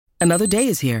Another day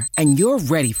is here, and you're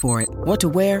ready for it. What to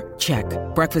wear? Check.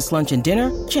 Breakfast, lunch, and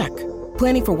dinner? Check.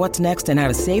 Planning for what's next and how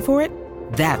to save for it?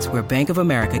 That's where Bank of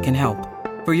America can help.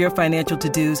 For your financial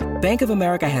to-dos, Bank of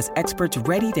America has experts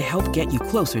ready to help get you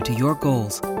closer to your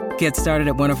goals. Get started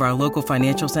at one of our local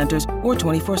financial centers or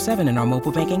 24/7 in our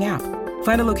mobile banking app.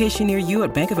 Find a location near you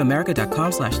at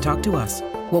bankofamerica.com/talktous.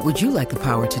 What would you like the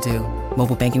power to do?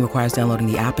 Mobile banking requires downloading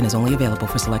the app and is only available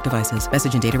for select devices.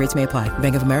 Message and data rates may apply.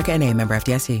 Bank of America N.A., member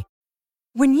FDIC.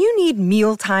 When you need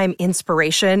mealtime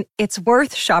inspiration, it's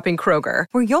worth shopping Kroger,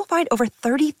 where you'll find over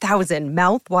 30,000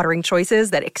 mouth-watering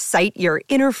choices that excite your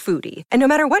inner foodie. And no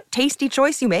matter what tasty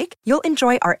choice you make, you'll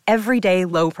enjoy our everyday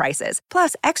low prices,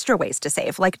 plus extra ways to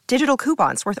save, like digital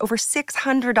coupons worth over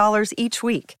 $600 each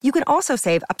week. You can also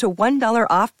save up to $1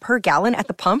 off per gallon at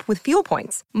the pump with fuel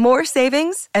points. More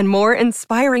savings and more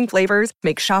inspiring flavors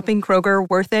make shopping Kroger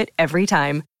worth it every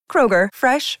time. Kroger,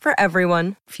 fresh for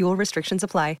everyone. Fuel restrictions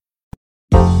apply.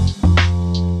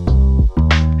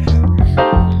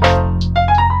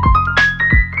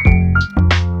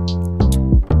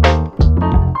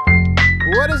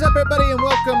 What is up, everybody, and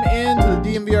welcome into the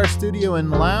DNVR studio and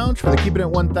lounge for the Keep It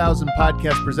at 1000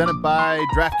 podcast presented by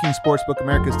DraftKings Sportsbook,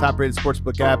 America's top-rated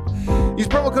sportsbook app. Use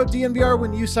promo code DNVR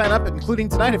when you sign up, including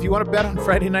tonight. If you want to bet on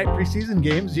Friday night preseason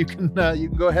games, you can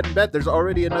go ahead and bet. There's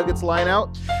already a Nuggets line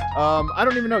out. I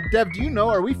don't even know, Dev. Do you know?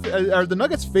 Are the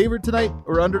Nuggets favored tonight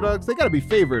or underdogs? They got to be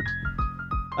favored,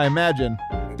 I imagine.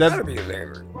 Got to be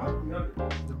favored.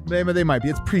 Maybe they might be.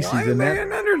 It's preseason. Why are they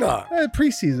an underdog?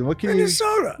 Preseason. What can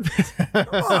Minnesota. Come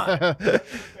on.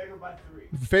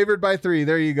 Favored by 3.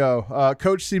 There you go.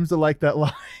 Coach seems to like that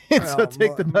line. So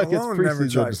take the Nuggets Malone preseason. never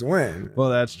tries to win. Well,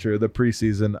 that's true. The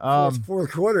preseason. It's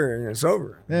fourth quarter and it's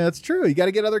over. Yeah, that's true. You got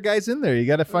to get other guys in there. You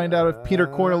got to find out if Peter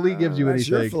Cornely gives you That's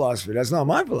anything. your philosophy. That's not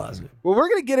my philosophy. Well, we're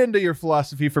going to get into your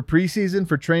philosophy for preseason,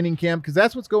 for training camp, because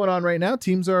that's what's going on right now.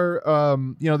 Teams are,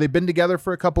 they've been together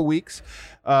for a couple weeks.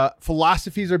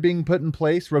 Philosophies are being put in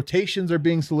place. Rotations are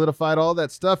being solidified, all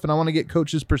that stuff. And I want to get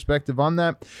Coach's perspective on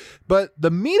that. But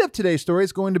the meat of today's story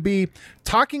is going to be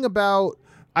talking about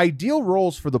ideal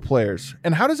roles for the players.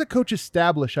 And how does a coach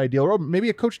establish ideal role? Maybe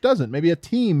a coach doesn't. Maybe a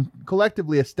team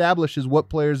collectively establishes what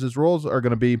players' roles are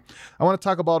going to be. I want to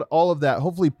talk about all of that,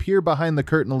 hopefully peer behind the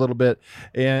curtain a little bit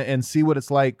and see what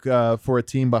it's like for a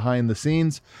team behind the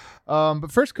scenes.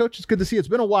 But first, Coach, it's good to see you. It's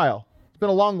been a while. It's been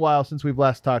a long while since we've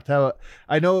last talked.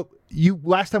 I know you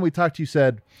last time we talked, you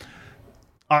said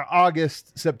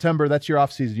August, September, that's your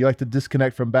off season. You like to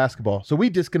disconnect from basketball. So we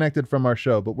disconnected from our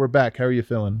show, but we're back. How are you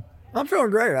feeling? I'm feeling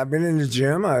great. I've been in the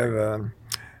gym. I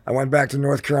went back to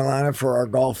North Carolina for our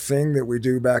golf thing that we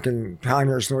do back in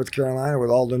Pinehurst, North Carolina, with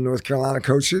all the North Carolina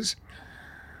coaches.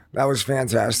 That was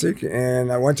fantastic. And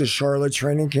I went to Charlotte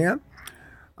training camp.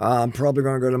 I'm probably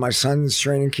going to go to my son's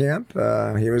training camp.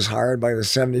 He was hired by the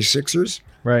 76ers.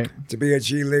 Right. To be a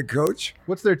G League coach.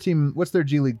 What's their team? What's their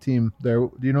G League team there?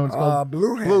 Do you know what it's called?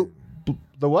 Blue Hen.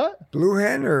 The what? Blue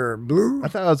Hen or Blue? I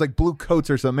thought it was like Blue Coats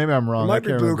or something. Maybe I'm wrong. It might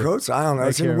be Blue Coats. I don't know.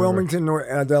 It's in Wilmington,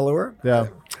 Delaware. Yeah.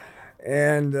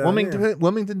 And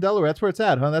Wilmington, Delaware. That's where it's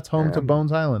at, huh? That's home to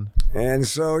Bones Island. And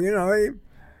so,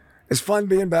 it's fun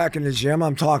being back in the gym.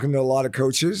 I'm talking to a lot of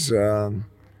coaches. I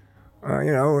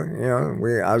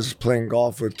was playing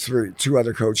golf with two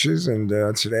other coaches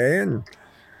today, and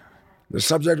the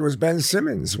subject was Ben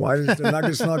Simmons. Why does the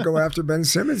Nuggets not go after Ben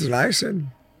Simmons? And I said,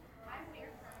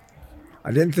 I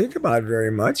didn't think about it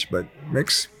very much, but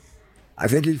I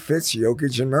think he fits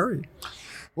Jokic and Murray.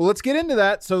 Well, let's get into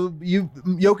that. So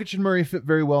Jokic and Murray fit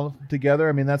very well together.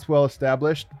 I mean, that's well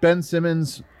established. Ben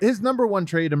Simmons, his number one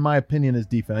trait, in my opinion, is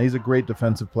defense. He's a great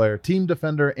defensive player, team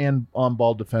defender and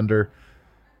on-ball defender.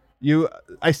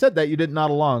 I said that you didn't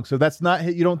nod along, so that's not.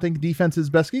 You don't think defense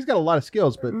is best? He's got a lot of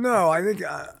skills, but no, I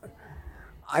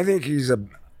think he's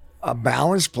a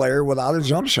balanced player without a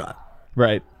jump shot.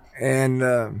 Right. And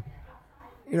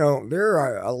there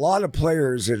are a lot of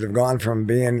players that have gone from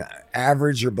being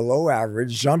average or below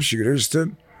average jump shooters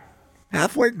to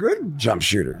halfway good jump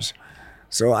shooters.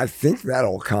 So I think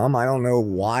that'll come. I don't know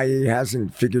why he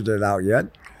hasn't figured it out yet.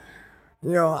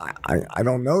 I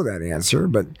don't know that answer,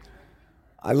 but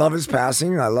I love his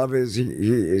passing. I love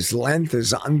his length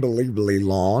is unbelievably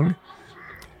long.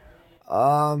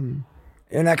 And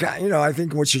I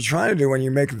think what you're trying to do when you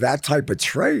make that type of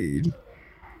trade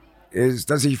is,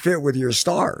 does he fit with your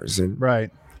stars? And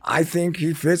right. I think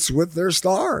he fits with their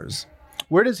stars.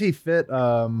 Where does he fit?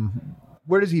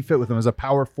 Where does he fit with them? As a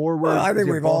power forward? Well, I think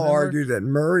we've all argued that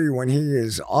Murray, when he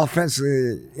is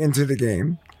offensively into the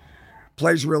game,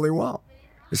 plays really well.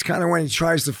 It's kind of when he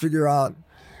tries to figure out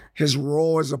his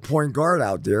role as a point guard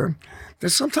out there that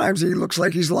sometimes he looks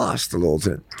like he's lost a little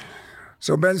bit.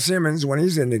 So Ben Simmons, when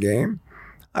he's in the game,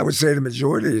 I would say the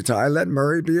majority of the time, let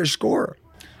Murray be a scorer.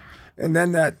 And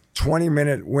then that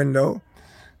 20-minute window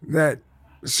that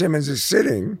Simmons is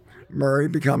sitting, Murray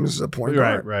becomes a point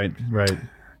guard. Right.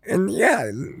 And I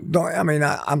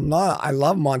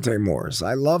love Monte Morris.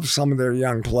 I love some of their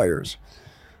young players.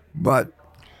 But,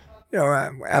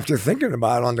 after thinking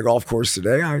about it on the golf course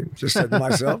today, I just said to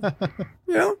myself,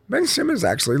 Ben Simmons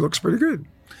actually looks pretty good.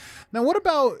 Now, what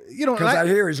about, because I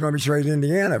hear he's going to be traded to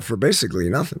Indiana for basically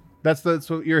nothing. That's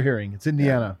what you're hearing. It's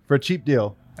Indiana for a cheap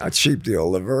deal. A cheap deal.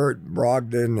 LeVert,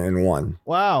 Brogdon, and one.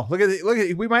 Wow. Look at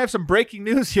we might have some breaking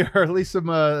news here, or at least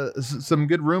some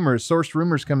good rumors, sourced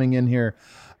rumors coming in here.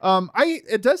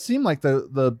 It does seem like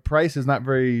the price is not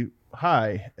very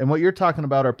high. And what you're talking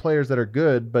about are players that are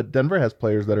good, but Denver has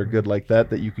players that are good like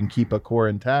that you can keep a core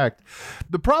intact.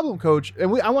 The problem, Coach,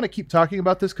 and I want to keep talking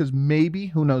about this because maybe,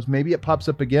 who knows, maybe it pops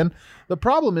up again. The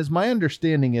problem is, my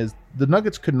understanding is the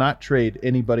Nuggets could not trade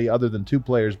anybody other than two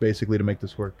players basically to make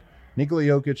this work. Nikola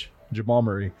Jokic, Jamal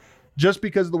Murray, just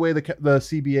because of the way the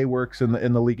CBA works and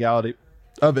the legality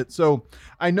of it. So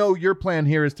I know your plan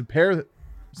here is to pair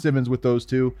Simmons with those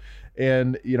two,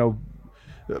 and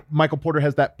Michael Porter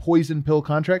has that poison pill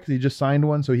contract because he just signed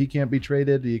one, so he can't be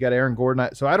traded. You got Aaron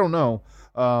Gordon, so I don't know.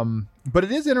 But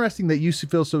it is interesting that you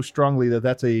feel so strongly that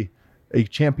that's a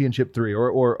championship three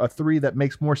or a three that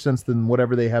makes more sense than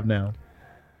whatever they have now.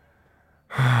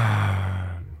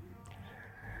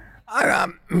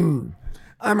 I'm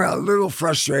a little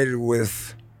frustrated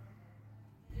with,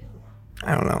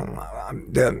 I don't know,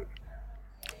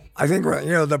 I think,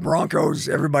 the Broncos,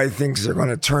 everybody thinks they're going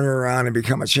to turn it around and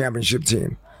become a championship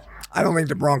team. I don't think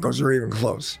the Broncos are even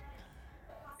close.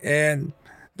 And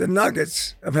the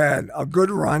Nuggets have had a good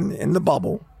run in the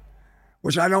bubble,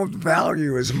 which I don't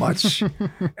value as much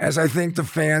as I think the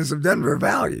fans of Denver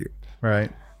value.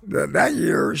 Right. That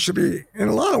year should be, in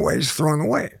a lot of ways, thrown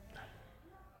away.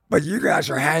 But you guys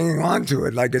are hanging on to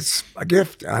it like it's a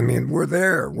gift. I mean, we're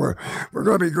there. We're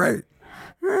going to be great.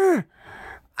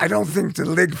 I don't think the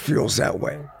league feels that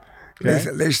way. Okay.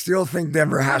 They still think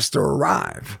Denver has to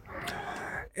arrive.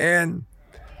 And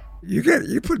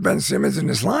you put Ben Simmons in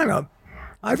this lineup,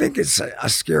 I think it's a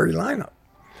scary lineup.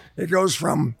 It goes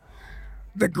from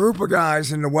the group of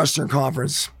guys in the Western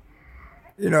Conference,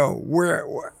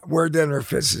 where Denver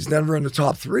fits. Is Denver in the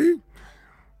top three?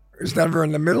 Is Denver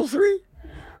in the middle three?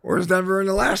 Or is Denver in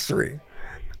the last three?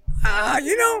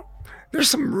 There's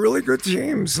some really good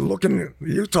teams looking at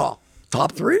Utah.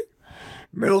 Top three,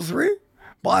 middle three,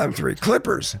 bottom three.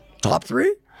 Clippers, top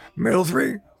three, middle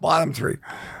three, bottom three.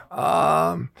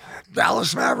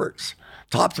 Dallas Mavericks,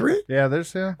 top three. Yeah,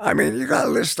 I mean, you got a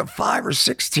list of 5 or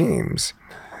 6 teams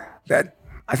that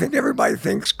I think everybody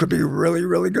thinks could be really,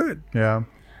 really good. Yeah.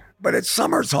 But it's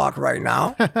summer talk right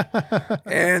now.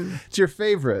 And it's your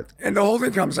favorite. And the whole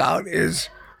thing comes out is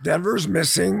Denver's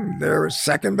missing their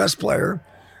second best player,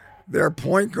 their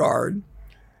point guard.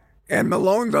 And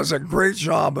Malone does a great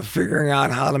job of figuring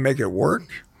out how to make it work.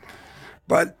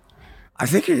 But I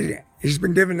think he's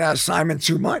been given that assignment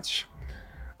too much.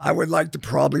 I would like to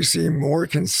probably see more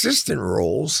consistent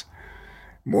roles,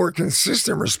 more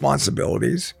consistent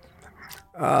responsibilities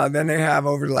than they have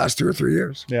over the last 2 or 3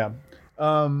 years. Yeah.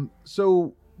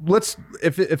 So let's,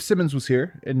 if Simmons was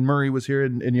here and Murray was here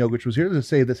and Jokic was here, let's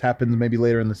say this happens maybe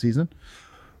later in the season.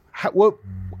 What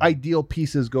ideal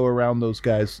pieces go around those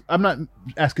guys? I'm not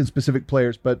asking specific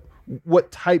players, but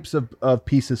what types of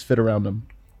pieces fit around them?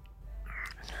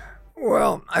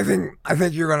 Well, I think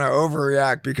you're going to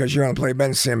overreact because you're going to play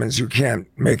Ben Simmons, who can't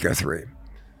make a three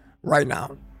right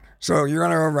now. So you're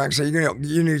going to overreact and say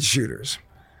you need shooters.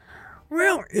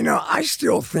 Well, I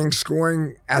still think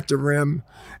scoring at the rim,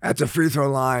 at the free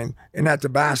throw line, and at the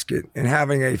basket, and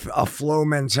having a flow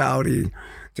mentality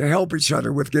to help each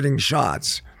other with getting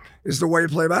shots is the way to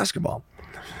play basketball.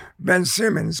 Ben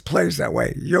Simmons plays that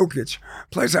way. Jokic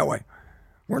plays that way.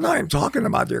 We're not even talking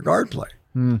about their guard play.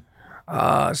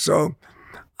 So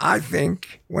I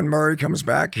think when Murray comes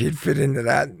back, he'd fit into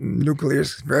that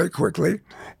nucleus very quickly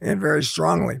and very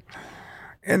strongly.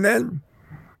 And then,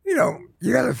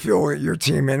 you got to fill your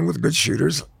team in with good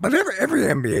shooters. But every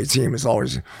NBA team is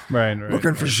always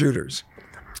looking for shooters.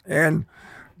 And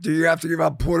do you have to give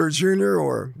up Porter Jr.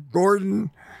 or Gordon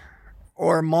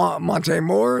or Monte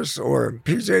Morris or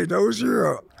PJ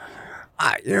Dozier?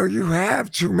 You have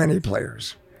too many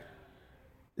players.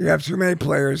 You have too many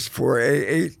players for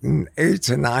a 8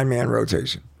 to 9 man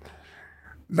rotation.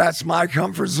 That's my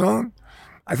comfort zone.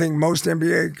 I think most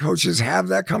NBA coaches have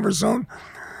that comfort zone.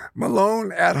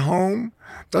 Malone at home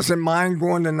doesn't mind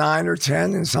going to 9 or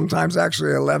 10 and sometimes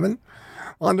actually 11.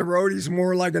 On the road, he's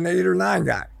more like an 8 or 9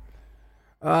 guy.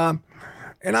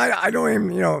 And I don't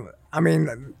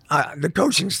even, the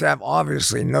coaching staff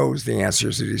obviously knows the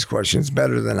answers to these questions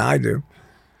better than I do.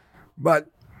 But,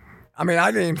 I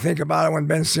didn't even think about it when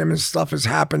Ben Simmons stuff has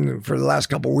happened for the last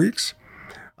couple of weeks.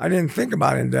 I didn't think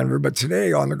about it in Denver, but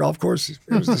today on the golf course, it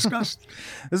was discussed.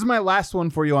 This is my last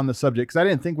one for you on the subject, because I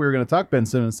didn't think we were going to talk Ben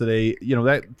Simmons today.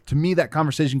 That to me, that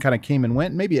conversation kind of came and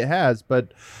went. Maybe it has,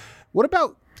 but what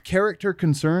about character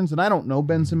concerns? And I don't know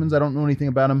Ben Simmons. I don't know anything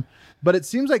about him, but it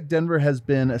seems like Denver has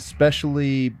been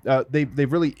especially,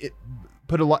 they've really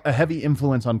put a heavy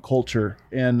influence on culture.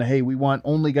 And hey, we want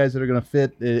only guys that are going to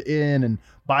fit in and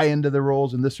buy into their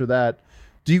roles and this or that.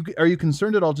 Are you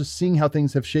concerned at all just seeing how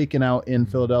things have shaken out in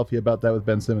Philadelphia about that with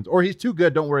Ben Simmons? Or he's too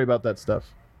good, don't worry about that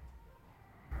stuff?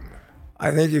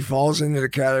 I think he falls into the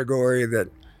category that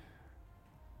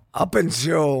up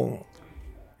until,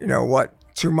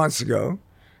 2 months ago,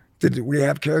 did we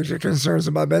have character concerns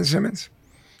about Ben Simmons?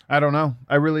 I don't know.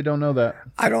 I really don't know that.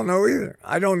 I don't know either.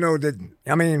 I don't know that.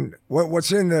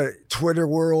 What's in the Twitter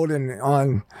world and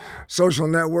on social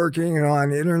networking and on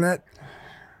the internet,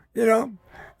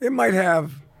 it might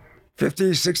have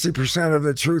 50, 60% of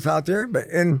the truth out there,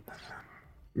 and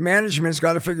management's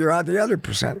got to figure out the other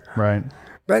percent. Right.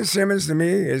 Ben Simmons, to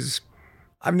me,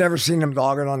 I've never seen him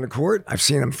dogged on the court. I've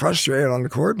seen him frustrated on the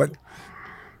court, but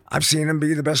I've seen him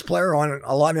be the best player on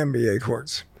a lot of NBA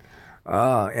courts.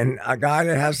 And a guy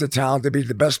that has the talent to be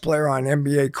the best player on an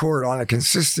NBA court on a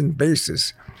consistent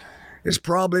basis is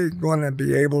probably going to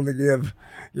be able to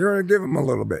you're going to give him a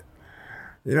little bit.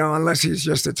 Unless he's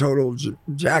just a total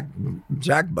jack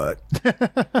butt. You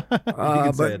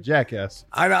can say a jackass.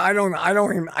 I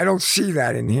don't see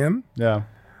that in him. Yeah.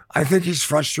 I think he's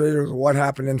frustrated with what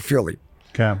happened in Philly.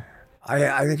 Okay.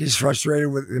 I think he's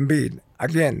frustrated with Embiid.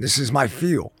 Again, this is my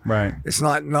feel. Right. It's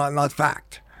not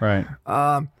fact. Right.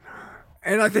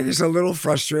 And I think he's a little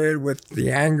frustrated with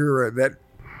the anger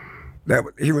that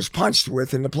he was punched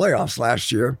with in the playoffs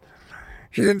last year.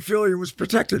 He didn't feel he was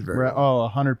protected very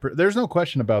well. 100%. There's no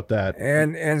question about that.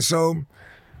 And so,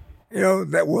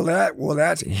 that will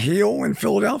that heal in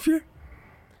Philadelphia?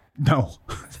 No.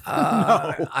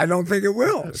 No. I don't think it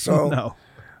will. So no.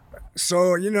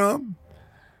 So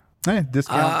hey,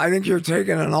 discount. I think you're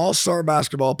taking an all-star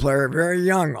basketball player, a very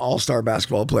young all-star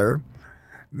basketball player,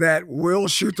 that will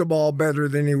shoot the ball better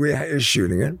than he is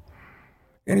shooting it,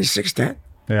 and he's 6'10".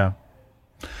 Yeah.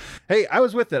 Hey, I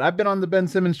was with it. I've been on the Ben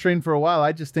Simmons train for a while.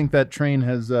 I just think that train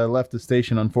has left the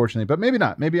station, unfortunately. But maybe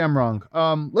not. Maybe I'm wrong.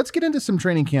 Let's get into some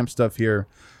training camp stuff here.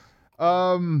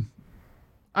 I'm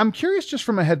curious, just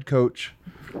from a head coach,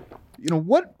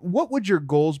 what would your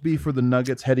goals be for the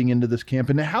Nuggets heading into this camp?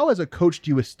 And how, as a coach,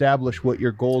 do you establish what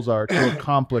your goals are to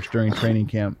accomplish during training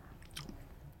camp?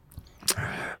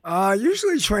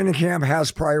 Usually training camp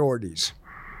has priorities.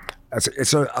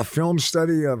 It's a film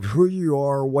study of who you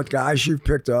are, what guys you've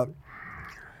picked up.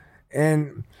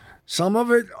 And some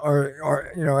of it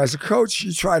are, as a coach,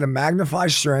 you try to magnify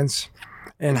strengths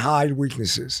and hide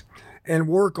weaknesses and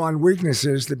work on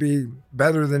weaknesses to be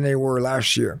better than they were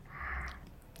last year.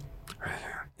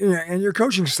 And your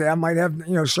coaching staff might have,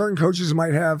 certain coaches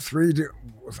might have three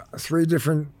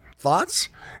different thoughts,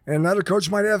 and another coach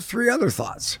might have 3 other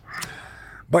thoughts.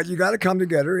 But you got to come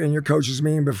together in your coaches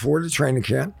meeting before the training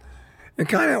camp and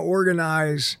kind of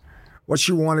organize what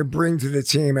you want to bring to the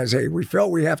team as, hey, we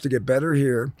felt we have to get better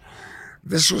here.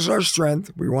 This was our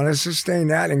strength. We want to sustain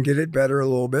that and get it better a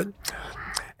little bit.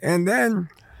 And then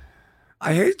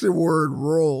I hate the word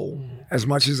role as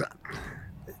much as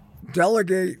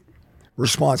delegate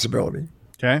responsibility.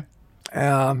 Okay.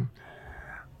 And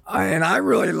I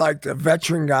really like the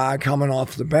veteran guy coming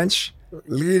off the bench,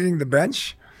 leading the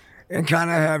bench, and kind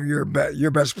of have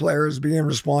your best players being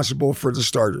responsible for the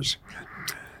starters.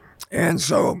 And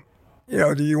so,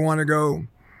 do you want to go,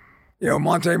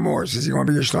 Monte Morris, is he going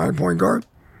to be your starting point guard?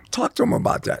 Talk to him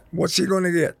about that. What's he going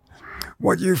to get?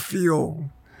 What you feel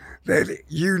that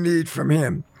you need from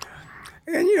him.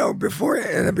 And, before,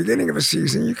 in the beginning of a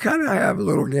season, you kind of have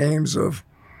little games of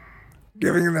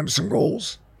giving them some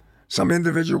goals, some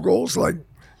individual goals, like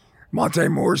Monte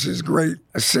Morris's great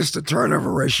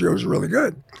assist-to-turnover ratio is really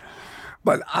good.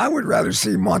 But I would rather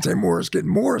see Monte Morris get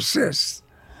more assists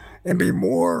and be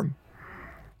more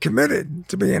committed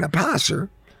to being a passer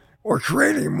or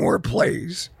creating more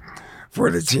plays for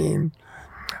the team.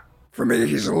 For me,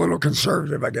 he's a little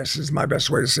conservative, I guess is my best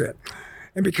way to say it.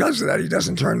 And because of that, he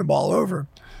doesn't turn the ball over.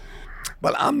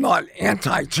 But I'm not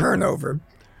anti-turnover.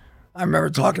 I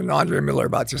remember talking to Andre Miller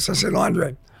about this. I said,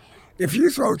 Andre, if you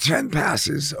throw 10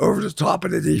 passes over the top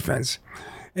of the defense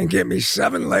and get me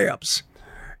 7 layups,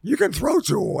 you can throw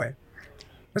 2 away.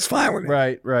 That's fine with me.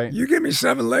 Right. You give me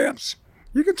 7 layups,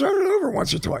 you can turn it over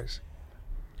once or twice.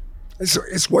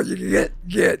 It's what you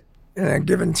get in a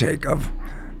give and take of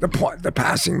the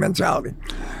passing mentality.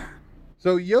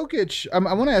 So Jokic,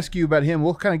 I want to ask you about him.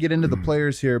 We'll kind of get into the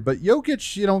players here, but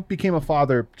Jokic, became a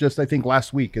father just, I think,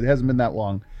 last week. It hasn't been that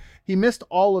long. He missed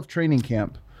all of training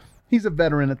camp. He's a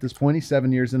veteran at this point. He's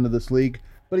 7 years into this league,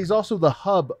 but he's also the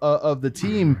hub of the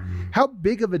team. How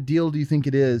big of a deal do you think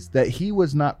it is that he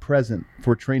was not present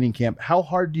for training camp? How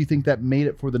hard do you think that made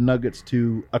it for the Nuggets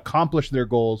to accomplish their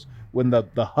goals when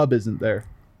the hub isn't there?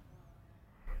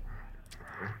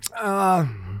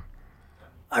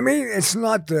 It's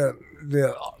not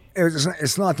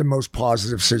it's not the most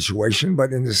positive situation,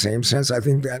 but in the same sense, I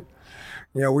think that,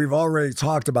 we've already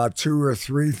talked about 2 or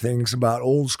 3 things about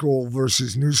old school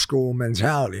versus new school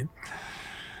mentality.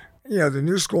 The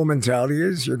new school mentality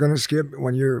is you're going to skip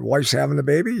when your wife's having a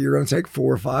baby, you're going to take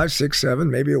 4, 5, 6, 7,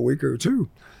 maybe a week or 2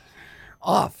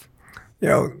 off.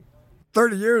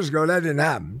 30 years ago, that didn't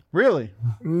happen. Really?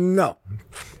 No.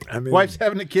 Wife's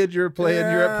having a kid, you're playing,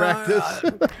 you're at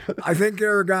practice. I think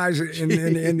there are guys in the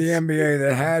NBA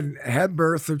that had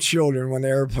birth of children when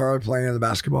they were playing in the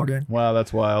basketball game. Wow,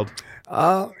 that's wild.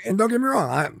 And don't get me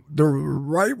wrong, the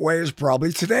right way is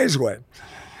probably today's way.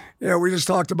 We just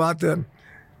talked about Ben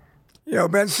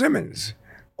Simmons,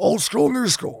 old school, new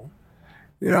school.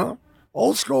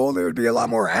 Old school, there would be a lot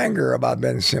more anger about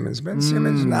Ben Simmons. Ben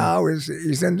Simmons now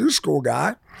he's a new school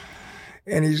guy,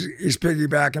 and he's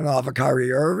piggybacking off of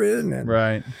Kyrie Irving and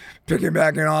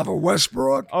piggybacking off of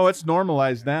Westbrook. Oh, it's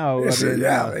normalized now.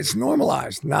 It's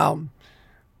normalized now.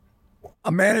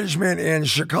 A management in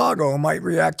Chicago might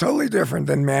react totally different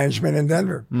than management in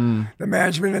Denver. The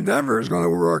management in Denver is going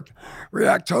to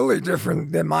react totally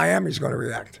different than Miami's going to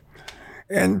react,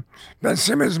 and Ben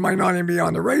Simmons might not even be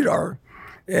on the radar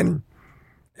in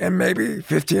maybe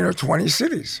 15 or 20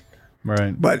 cities.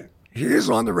 Right. But he is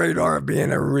on the radar of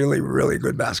being a really, really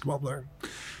good basketball player.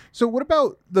 So what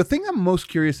about the thing I'm most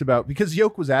curious about, because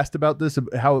Yoke was asked about this,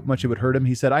 how much it would hurt him.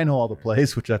 He said, I know all the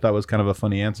plays, which I thought was kind of a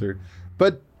funny answer.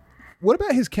 But what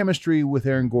about his chemistry with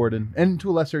Aaron Gordon and to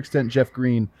a lesser extent, Jeff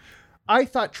Green? I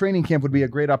thought training camp would be a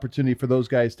great opportunity for those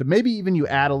guys to maybe even you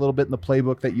add a little bit in the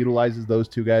playbook that utilizes those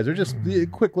two guys, or just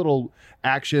quick little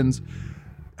actions.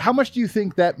 How much do you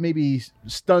think that maybe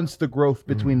stunts the growth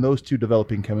between those two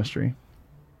developing chemistry?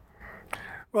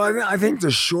 Well, I think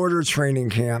the shorter training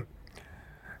camp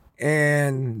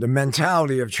and the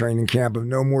mentality of training camp of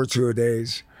no more 2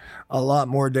 days, a lot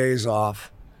more days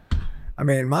off.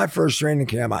 My first training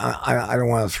camp, I don't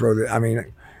want to throw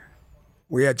that.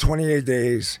 We had 28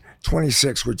 days,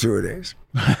 26 were 2 days.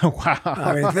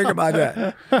 Wow. Think about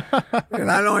that. And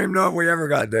I don't even know if we ever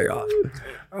got a day off.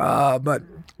 But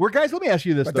guys, let me ask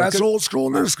you this. But that's old school,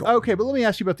 new school. Okay, but let me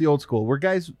ask you about the old school. Were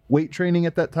guys weight training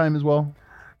at that time as well?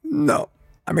 No.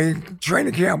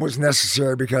 Training camp was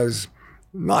necessary because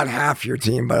not half your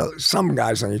team, but some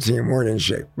guys on your team weren't in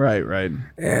shape. Right.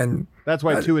 And that's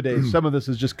why 2 a day. Some of this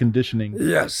is just conditioning.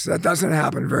 Yes, that doesn't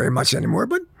happen very much anymore.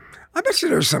 But I bet you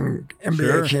there's some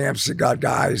NBA camps that got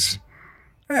guys.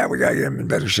 Yeah, we got to get them in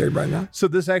better shape right now. So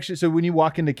when you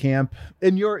walk into camp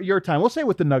in your time, we'll say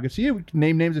with the Nuggets, you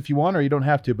name names if you want, or you don't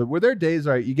have to, but were there days,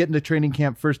 all right, you get into training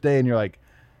camp first day and you're like,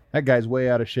 that guy's way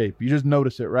out of shape. You just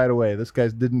notice it right away. This guy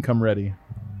didn't come ready.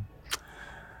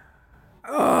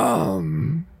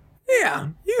 Yeah,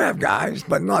 you have guys,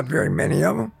 but not very many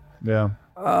of them. Yeah.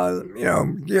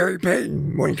 Gary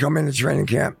Payton, when he come into training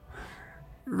camp,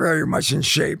 very much in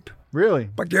shape. Really?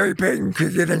 But Gary Payton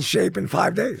could get in shape in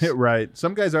 5 days. Right.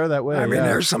 Some guys are that way.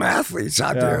 There's some athletes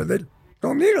out there that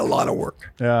don't need a lot of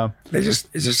work. Yeah. It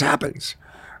just happens.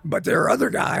 But there are other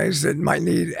guys that might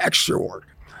need extra work.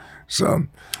 So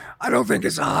I don't think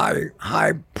it's a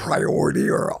high priority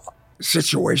or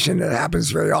situation that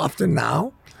happens very often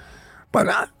now.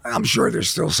 But I'm sure there's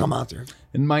still some out there.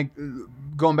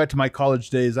 Going back to my college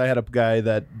days, I had a guy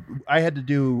that I had to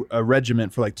do a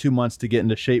regiment for like 2 months to get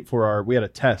into shape we had a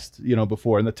test,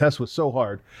 before, and the test was so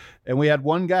hard. And we had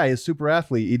one guy, a super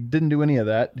athlete. He didn't do any of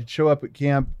that. He'd show up at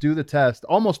camp, do the test,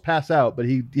 almost pass out, but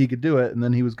he could do it. And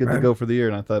then he was good to go for the year.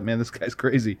 And I thought, man, this guy's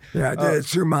crazy. Yeah, I did a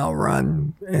 2-mile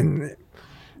run. And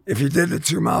if you did the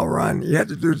 2-mile run, you had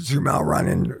to do the 2-mile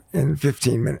run in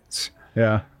 15 minutes.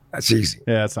 Yeah. That's easy.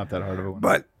 Yeah, it's not that hard of a one.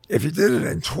 But if you did it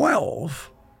in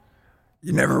 12,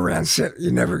 you never ran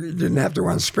you didn't have to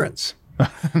run sprints.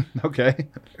 Okay.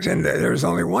 And there was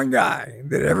only one guy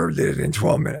that ever did it in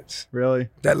 12 minutes. Really?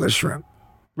 Deadlift Shrimp.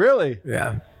 Really?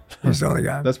 Yeah. He's the only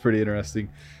guy. That's pretty interesting.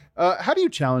 How do you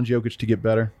challenge Jokic to get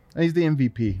better? And he's the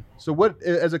MVP. So what,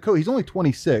 as a coach, he's only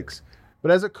 26, but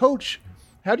as a coach,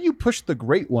 how do you push the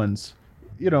great ones?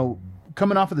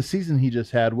 Coming off of the season he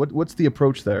just had, what's the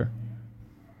approach there?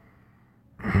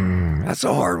 That's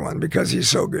a hard one because he's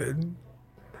so good.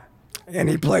 And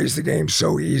he plays the game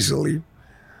so easily.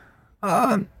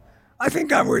 I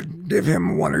think I would give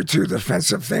him one or two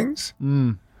defensive things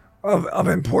of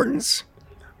importance.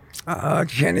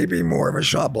 Can he be more of a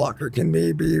shot blocker? Can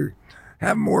he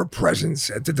have more presence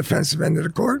at the defensive end of the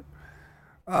court?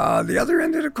 The other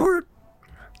end of the court,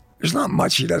 there's not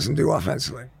much he doesn't do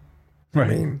offensively. Right.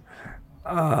 I mean,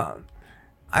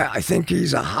 I think he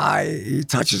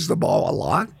touches the ball a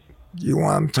lot. You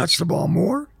want him to touch the ball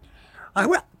more?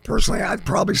 Personally, I'd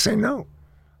probably say no.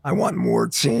 I want more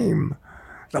team,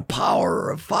 the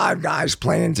power of 5 guys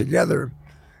playing together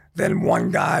than one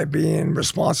guy being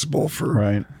responsible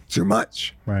for too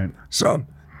much. Right. So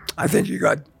I think you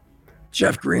got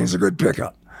Jeff Green's a good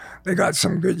pickup. They got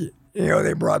some good,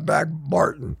 they brought back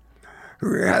Barton,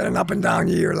 who had an up and down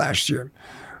year last year.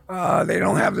 They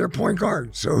don't have their point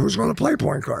guard. So who's going to play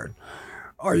point guard?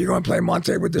 Are you going to play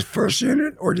Monte with the first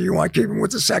unit, or do you want to keep him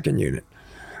with the second unit?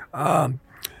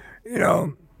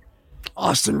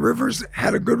 Austin Rivers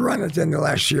had a good run at the end of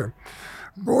last year.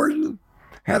 Gordon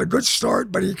had a good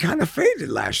start, but he kind of faded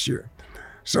last year.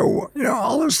 So,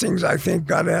 all those things I think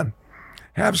got to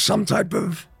have some type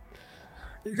of,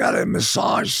 you got to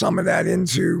massage some of that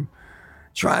into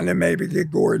trying to maybe get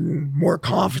Gordon more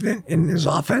confident in his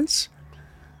offense.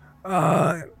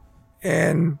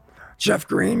 And Jeff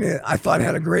Green, I thought,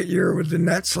 had a great year with the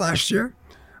Nets last year.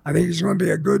 I think he's going to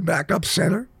be a good backup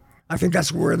center. I think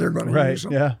that's where they're going to use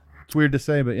him. Yeah. It's weird to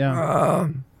say, but yeah.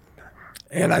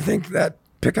 And I think that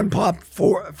pick and pop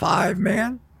 4-5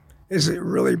 man is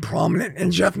really prominent,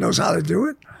 and Jeff knows how to do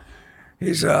it.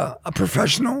 He's a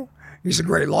professional. He's a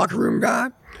great locker room guy,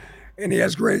 and he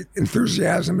has great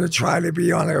enthusiasm to try to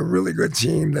be on a really good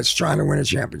team that's trying to win a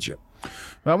championship.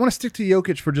 I want to stick to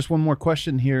Jokic for just one more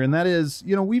question here, and that is,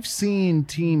 we've seen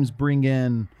teams bring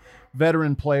in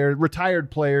veteran players, retired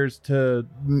players to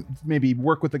maybe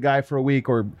work with the guy for a week,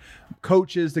 or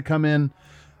coaches to come in.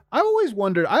 I always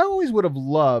wondered, I always would have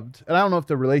loved, and I don't know if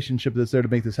the relationship that's there to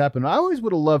make this happen, I always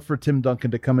would have loved for Tim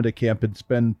Duncan to come into camp and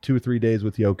spend 2 or 3 days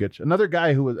with Jokic. Another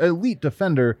guy who was an elite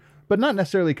defender, but not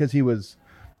necessarily because he was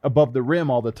above the rim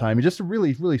all the time. He's just a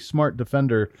really, really smart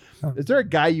defender. Is there a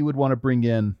guy you would want to bring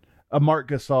in, a Marc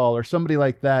Gasol or somebody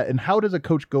like that? And how does a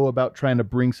coach go about trying to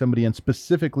bring somebody in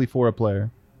specifically for a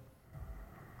player?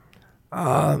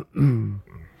 I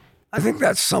think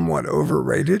that's somewhat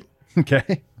overrated.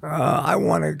 Okay. I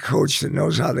want a coach that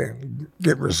knows how to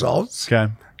get results.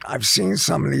 Okay. I've seen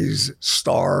some of these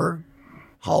star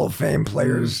Hall of Fame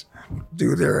players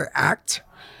do their act,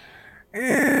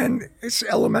 and it's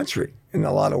elementary in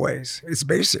a lot of ways. It's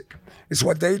basic. It's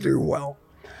what they do well.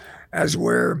 I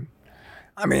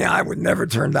would never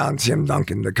turn down Tim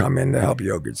Duncan to come in to help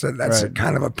Jokic. That's Right.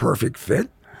 kind of a perfect fit.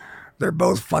 They're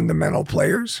both fundamental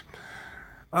players.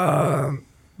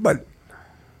 But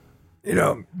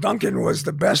Duncan was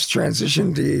the best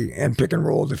transition D and pick and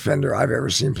roll defender I've ever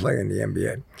seen play in the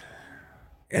NBA.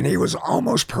 And he was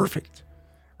almost perfect.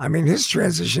 His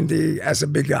transition D as a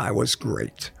big guy was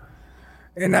great.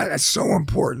 And that's so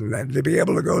important, that to be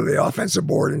able to go to the offensive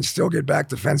board and still get back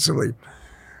defensively.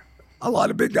 A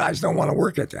lot of big guys don't want to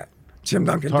work at that. Tim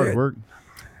Duncan It's hard did. work.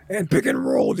 And pick and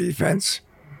roll defense,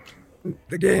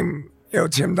 the game,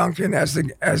 Tim Duncan, as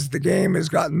the game has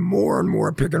gotten more and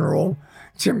more pick and roll,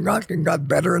 Tim Duncan got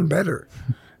better and better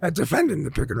at defending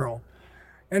the pick and roll.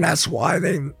 And that's why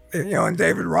and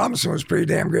David Robinson was pretty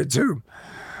damn good too.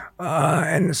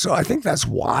 And so I think that's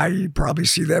why you probably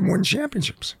see them win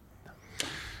championships.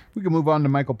 We can move on to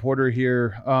Michael Porter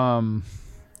here.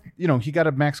 He got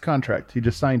a max contract. He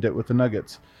just signed it with the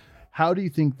Nuggets. How do you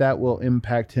think that will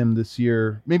impact him this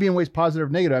year? Maybe in ways positive,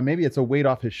 negative. Maybe it's a weight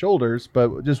off his shoulders,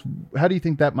 but just how do you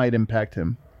think that might impact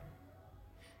him?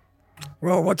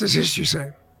 Well, what does history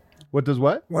say? What does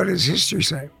what? What does history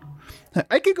say?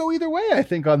 I could go either way, I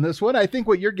think, on this one. I think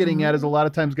what you're getting at is a lot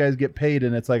of times guys get paid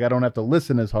and it's like I don't have to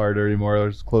listen as hard anymore or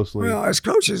as closely. Well, as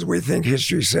coaches, we think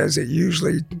history says it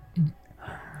usually,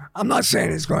 I'm not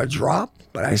saying it's going to drop,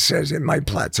 but I says it might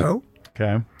plateau.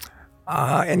 Okay.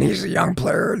 And he's a young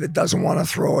player that doesn't want to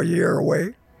throw a year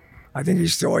away. I think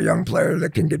he's still a young player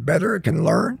that can get better, can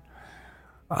learn.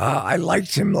 I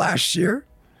liked him last year.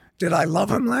 Did I love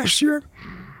him last year?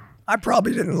 I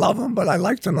probably didn't love him, but I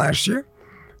liked him last year.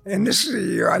 And this is a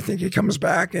year I think he comes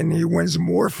back and he wins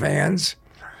more fans.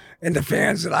 And the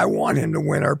fans that I want him to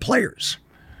win are players.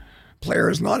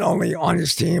 Players not only on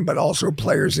his team, but also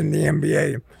players in the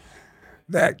NBA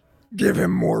that give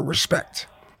him more respect.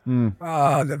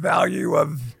 The value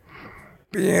of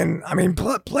being,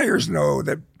 players know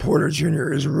that Porter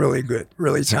Jr. is really good,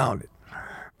 really talented,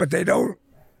 but they don't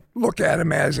look at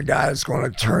him as a guy that's going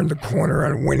to turn the corner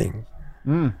on winning.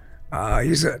 I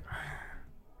used to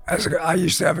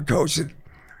have a coach that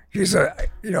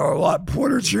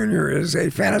Porter Jr. is a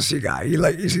fantasy guy.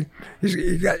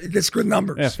 He gets good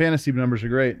numbers. Yeah, fantasy numbers are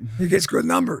great. He gets good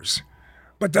numbers.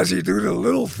 But does he do the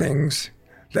little things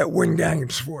that win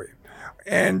games for you?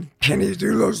 And can he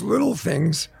do those little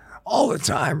things all the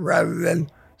time rather than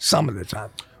some of the time?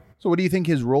 So what do you think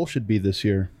his role should be this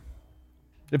year?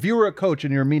 If you were a coach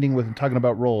and you're meeting with him talking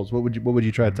about roles, what would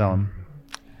you try to tell him?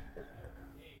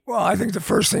 Well, I think the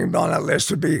first thing on that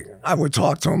list would be I would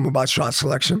talk to him about shot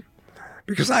selection,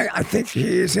 because I think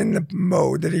he is in the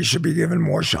mode that he should be given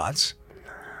more shots.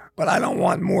 But I don't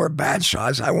want more bad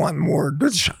shots. I want more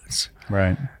good shots.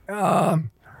 Right.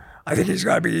 I think he's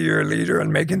got to be your leader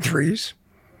in making threes,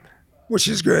 which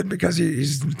is good because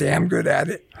he's damn good at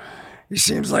it. He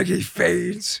seems like he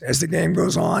fades as the game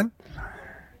goes on.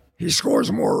 He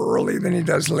scores more early than he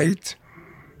does late.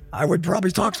 I would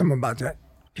probably talk to him about that.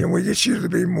 Can we get you to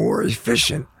be more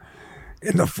efficient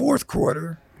in the fourth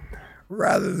quarter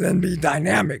rather than be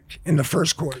dynamic in the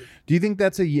first quarter? Do you think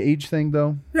that's a age thing,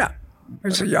 though? Yeah.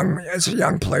 It's a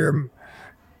young player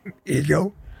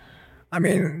ego. I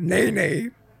mean,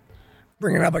 Nene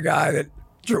bringing up a guy that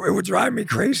it would drive me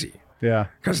crazy. Yeah.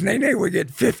 Because Nene would get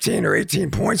 15 or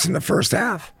 18 points in the first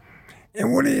half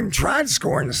and wouldn't even try to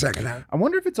score in the second half. I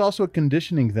wonder if it's also a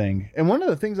conditioning thing. And one of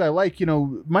the things I like,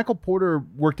 Michael Porter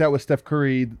worked out with Steph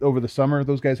Curry over the summer.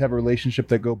 Those guys have a relationship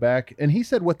that go back. And he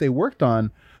said what they worked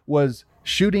on was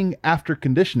shooting after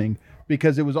conditioning,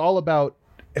 because it was all about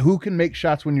who can make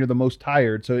shots when you're the most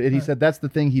tired. So he said that's the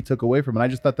thing he took away from it. I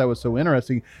just thought that was so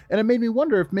interesting. And it made me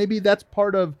wonder if maybe that's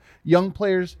part of young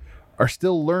players are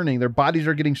still learning. Their bodies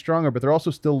are getting stronger, but they're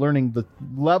also still learning the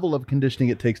level of conditioning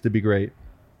it takes to be great.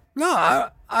 No,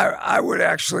 I would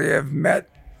actually have met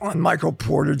on Michael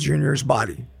Porter Jr.'s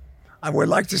body. I would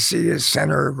like to see his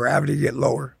center of gravity get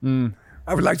lower.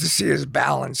 I would like to see his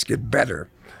balance get better.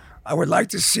 I would like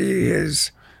to see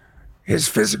his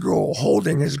physical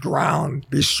holding his ground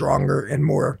be stronger and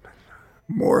more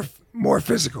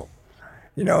physical.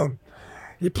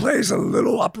 He plays a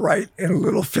little upright and a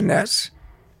little finesse.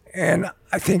 And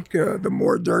I think the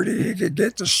more dirty he could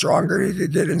get, the stronger he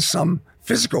could get in some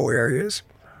physical areas,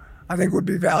 I think would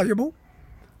be valuable.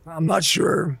 I'm not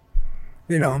sure,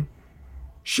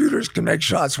 shooters can make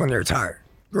shots when they're tired.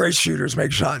 Great shooters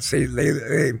make shots.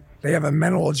 They have a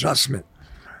mental adjustment.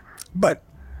 But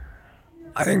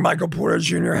I think Michael Porter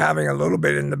Jr. having a little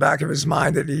bit in the back of his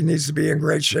mind that he needs to be in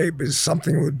great shape is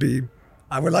something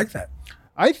I would like that.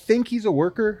 I think he's a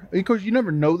worker. Because you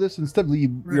never know this, and stuff.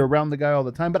 You're around the guy all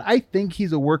the time. But I think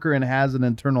he's a worker and has an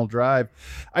internal drive.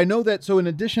 I know that. So in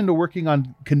addition to working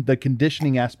on the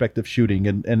conditioning aspect of shooting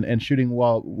and shooting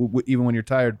even when you're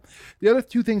tired, the other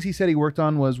two things he said he worked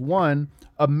on was, one,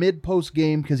 a mid-post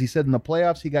game, because he said in the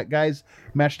playoffs he got guys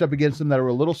matched up against him that were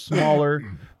a little smaller,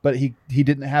 but he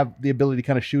didn't have the ability to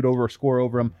kind of shoot over or score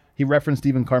over him. He referenced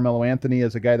even Carmelo Anthony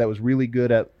as a guy that was really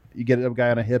good at, you get a guy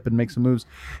on a hip and make some moves.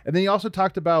 And then he also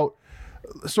talked about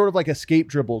sort of like escape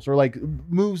dribbles, or like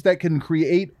moves that can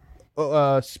create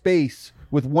space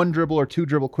with one dribble or two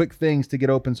dribble quick things to get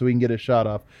open so he can get his shot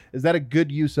off. Is that a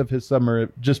good use of his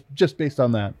summer, just based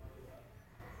on that?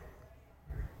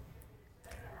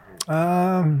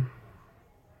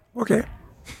 Okay.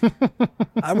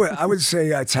 I would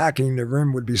say attacking the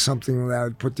rim would be something that I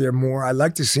would put there more. I'd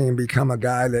like to see him become a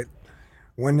guy that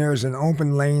when there's an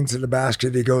open lane to the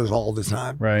basket, he goes all the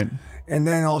time. Right. And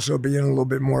then also being a little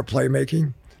bit more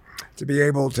playmaking, to be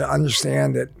able to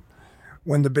understand that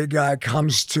when the big guy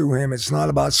comes to him, it's not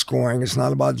about scoring, it's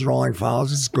not about drawing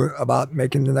fouls, it's about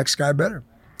making the next guy better.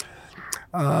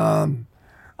 I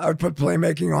would put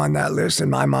playmaking on that list in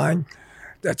my mind.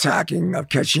 The attacking of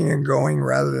catching and going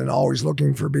rather than always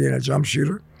looking for being a jump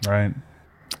shooter. Right.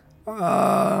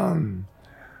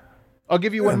 I'll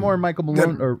give you one more, Michael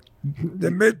Malone.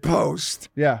 The mid post.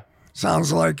 Yeah.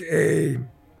 Sounds like a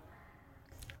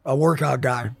workout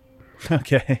guy.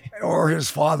 Okay. Or his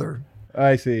father.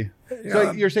 I see.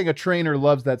 So you're saying a trainer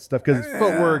loves that stuff because it's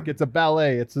footwork, it's a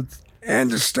ballet, it's and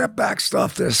the step back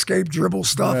stuff, the escape dribble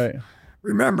stuff. Right.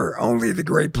 Remember, only the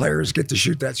great players get to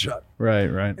shoot that shot. Right.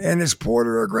 And is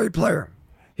Porter a great player?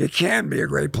 He can be a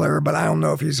great player, but I don't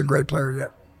know if he's a great player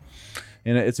yet.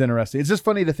 And it's interesting. It's just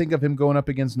funny to think of him going up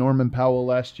against Norman Powell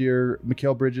last year,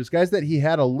 Mikal Bridges, guys that he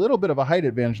had a little bit of a height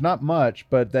advantage, not much,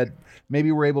 but that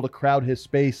maybe were able to crowd his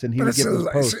space and he would get those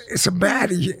posts. It's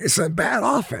a bad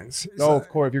offense. Of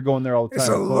course, if you're going there all the time. It's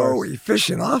a low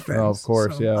efficient offense. Oh, of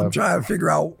course, so yeah. I'm trying to figure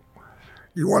out.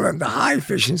 The high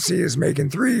efficiency is making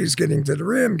threes, getting to the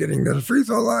rim, getting to the free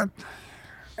throw line.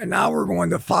 And now we're going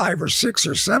to 5 or 6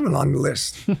 or 7 on the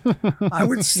list. I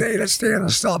would say let's stay on a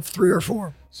top 3 or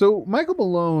 4. So Michael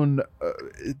Malone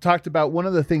talked about one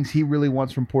of the things he really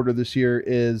wants from Porter this year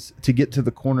is to get to the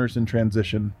corners in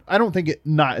transition. I don't think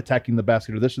not attacking the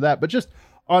basket or this or that, but just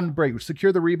on break,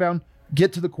 secure the rebound,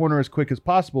 get to the corner as quick as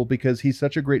possible because he's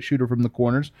such a great shooter from the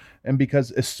corners, and because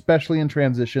especially in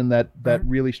transition that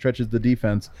really stretches the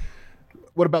defense.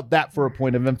 What about that for a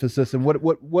point of emphasis, and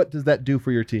what does that do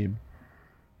for your team?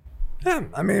 Yeah,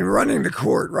 I mean, running the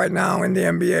court right now in the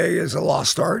NBA is a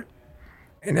lost art.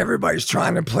 And everybody's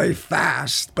trying to play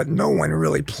fast, but no one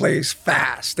really plays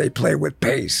fast. They play with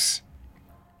pace.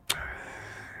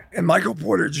 And Michael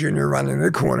Porter Jr. running the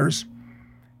corners,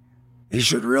 he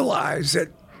should realize that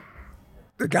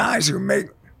the guys who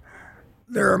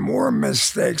there are more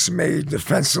mistakes made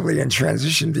defensively in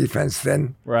transition defense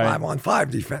than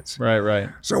 5-on-5 defense. Right.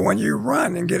 So when you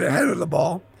run and get ahead of the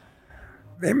ball,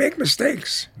 they make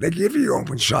mistakes. They give you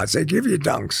open shots. They give you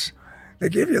dunks. They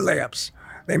give you layups.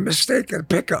 They mistake a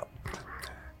pickup.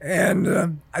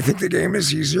 And I think the game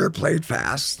is easier played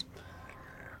fast.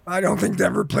 I don't think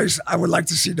Denver plays. I would like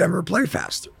to see Denver play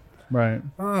faster. Right.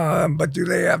 But do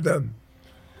they have the...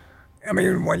 I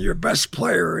mean, when your best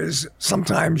player is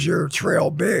sometimes your trail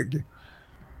big,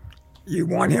 you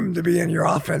want him to be in your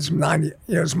offense 90,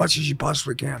 as much as you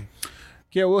possibly can.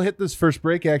 Okay, we'll hit this first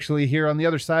break actually here. On the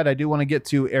other side, I do want to get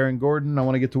to Aaron Gordon. I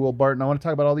want to get to Will Barton. I want to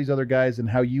talk about all these other guys and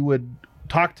how you would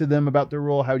talk to them about their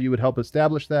role, how you would help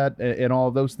establish that, and all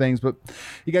of those things. But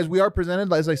you guys, we are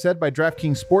presented, as I said, by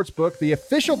DraftKings Sportsbook, the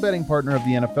official betting partner of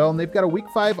the NFL, and they've got a Week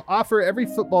 5 offer every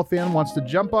football fan wants to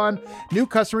jump on. New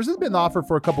customers, this has been the offer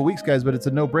for a couple weeks, guys, but it's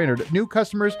a no-brainer. New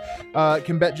customers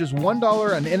can bet just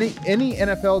 $1 on any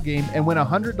NFL game and win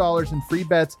 $100 in free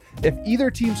bets if either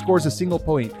team scores a single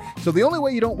point. So the only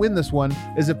way you don't win this one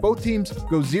is if both teams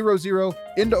go 0-0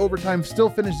 into overtime, still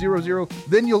finish 0-0,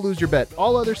 then you'll lose your bet.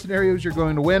 All other scenarios, you're going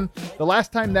to win. The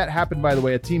last time that happened, by the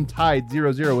way, a team tied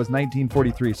 0-0 was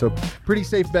 1943. So pretty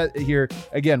safe bet here.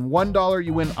 Again, $1,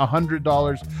 you win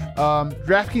 $100.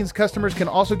 DraftKings customers can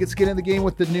also get skin in the game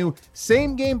with the new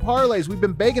same game parlays. We've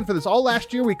been begging for this all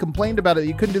last year. We complained about it.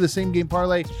 You couldn't do the same game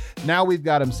parlay. Now we've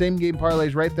got them. Same game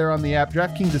parlays right there on the app.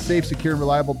 DraftKings is safe, secure, and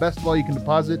reliable. Best of all, you can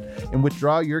deposit and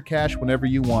withdraw your cash whenever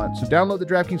you want. So download the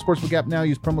DraftKings Sportsbook app now.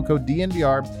 Use promo code DNVR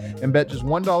and bet just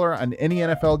 $1 on any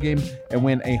NFL game and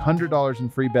win $100 in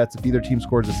free bets if either team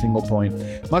scores a single point.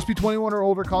 Must be 21 or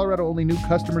older. Colorado only. New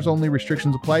customers only.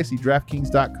 Restrictions apply. See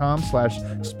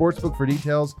DraftKings.com/sportsbook for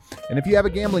details. And if you have a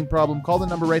gambling problem, call the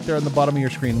number right there on the bottom of your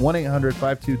screen,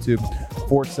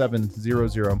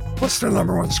 1-800-522-4700. What's the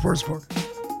number one sportsbook?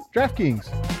 DraftKings.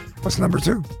 What's number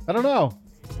 2? I don't know.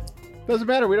 Doesn't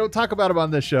matter. We don't talk about them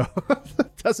on this show.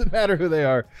 Doesn't matter who they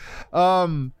are.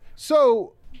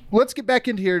 So let's get back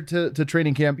into here to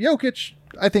training camp. Jokic,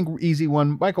 I think easy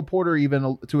one. Michael Porter,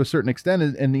 even to a certain extent,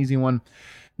 is an easy one.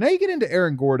 Now you get into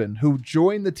Aaron Gordon, who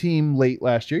joined the team late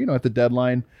last year, at the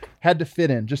deadline, had to fit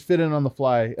in on the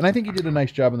fly. And I think he did a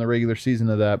nice job in the regular season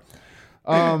of that.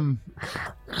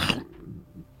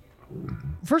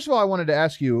 First of all, I wanted to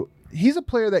ask you, he's a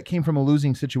player that came from a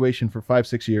losing situation for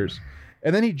 5-6 years.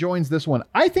 And then he joins this one.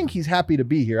 I think he's happy to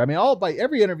be here. I mean, by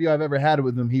every interview I've ever had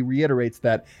with him, he reiterates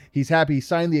that he's happy. He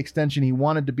signed the extension. He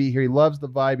wanted to be here. He loves the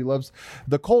vibe. He loves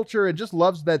the culture and just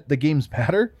loves that the games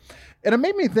matter. And it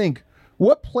made me think,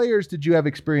 what players did you have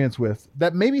experience with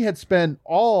that maybe had spent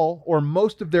all or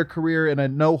most of their career in a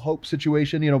no-hope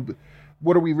situation?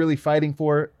 What are we really fighting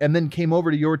for? And then came over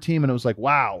to your team and it was like,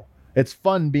 wow, it's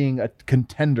fun being a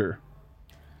contender.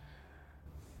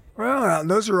 Well,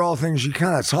 those are all things you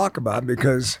kind of talk about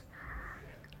because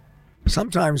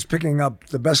sometimes picking up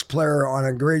the best player on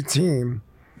a great team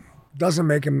doesn't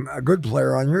make him a good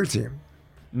player on your team.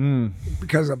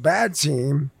 Because a bad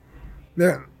team,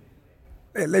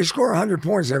 they score 100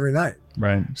 points every night.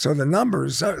 Right. So the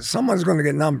numbers, someone's going to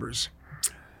get numbers.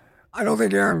 I don't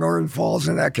think Aaron Gordon falls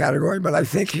in that category, but I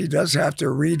think he does have to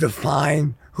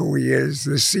redefine who he is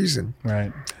this season.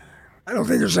 Right. I don't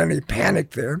think there's any panic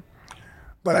there.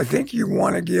 But I think you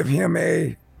want to give him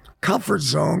a comfort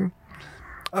zone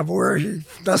of where he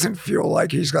doesn't feel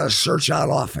like he's got to search out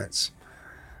offense.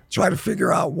 Try to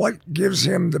figure out what gives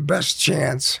him the best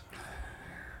chance.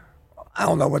 I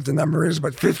don't know what the number is,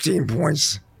 but 15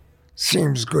 points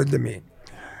seems good to me.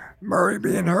 Murray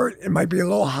being hurt, it might be a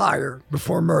little higher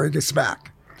before Murray gets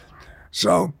back.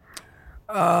 So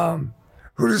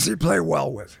who does he play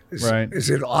well with?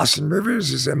 Is it Austin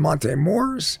Rivers? Is it Monte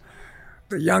Morris?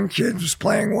 The young kid was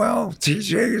playing well.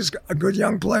 TJ is a good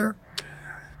young player.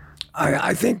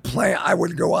 I think I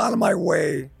would go out of my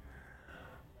way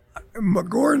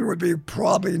Gordon would be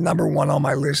probably number one on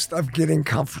my list of getting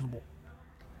comfortable.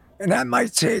 And that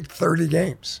might take 30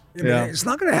 games. I mean, it's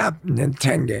not going to happen in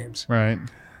 10 games. Right.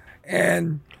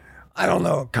 And I don't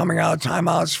know, coming out of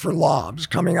timeouts for lobs,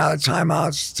 coming out of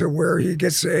timeouts to where he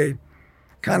gets a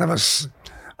kind of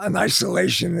an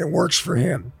isolation that works for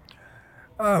him.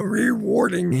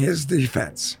 Rewarding his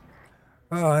defense.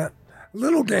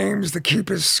 Little games to keep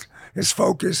his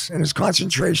focus and his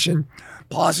concentration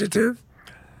positive.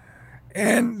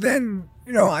 And then,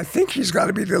 I think he's got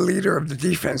to be the leader of the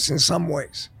defense in some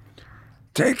ways.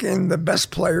 Taking the best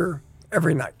player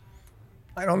every night.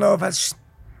 I don't know if that's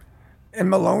in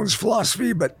Malone's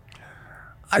philosophy, but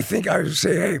I think I would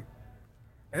say, hey,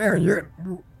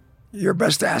 Aaron, your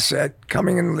best asset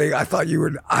coming in the league. I thought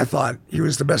he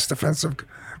was the best defensive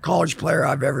college player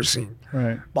I've ever seen.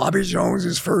 Right. Bobby Jones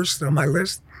is first on my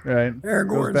list. Right. Aaron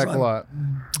Gordon's goes back a lot.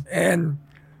 And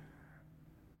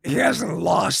he hasn't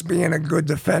lost being a good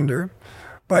defender,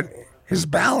 but his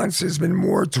balance has been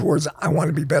more towards I want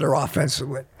to be better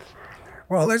offensively.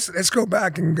 Well, let's go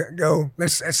back and go.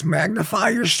 Let's magnify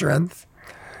your strength,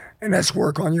 and let's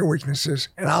work on your weaknesses.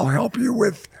 And I'll help you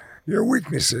with your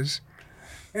weaknesses,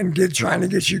 and trying to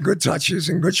get you good touches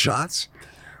and good shots.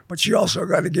 But you also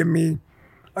got to give me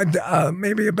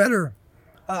maybe a better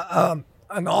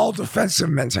an all defensive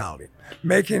mentality,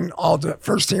 making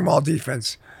first team all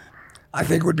defense. I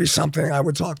think would be something I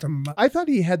would talk to him about. I thought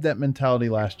he had that mentality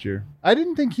last year. I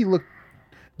didn't think he looked,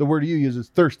 the word you use is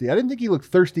thirsty. I didn't think he looked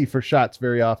thirsty for shots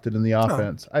very often in the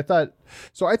offense. No.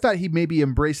 I thought he maybe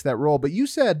embraced that role, but you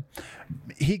said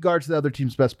he guards the other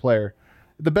team's best player.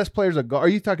 The best players are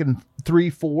you talking 3,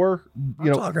 4?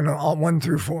 I'm talking all 1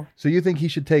 through 4. So you think he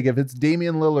should take, if it's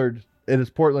Damian Lillard and it's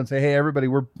Portland, say, hey, everybody,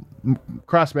 we're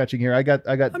cross-matching here. I got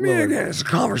Lillard. Again, it's a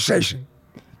conversation.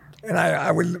 And I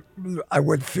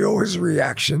would feel his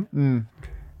reaction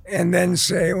and then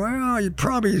say, well, he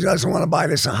probably doesn't want to buy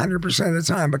this 100% of the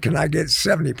time, but can I get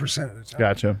 70% of the time?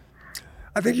 Gotcha.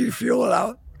 I think you feel it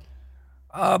out,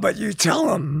 but you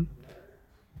tell him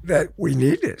that we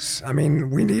need this. I mean,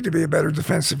 we need to be a better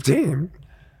defensive team,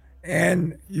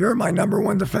 and you're my number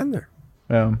one defender.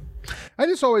 Yeah.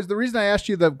 The reason I asked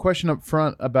you the question up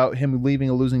front about him leaving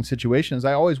a losing situation is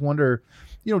I always wonder,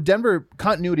 Denver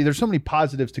continuity, there's so many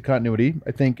positives to continuity,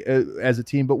 I think, as a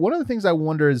team. But one of the things I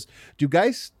wonder is, do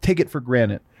guys take it for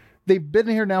granted? They've been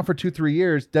here now for 2-3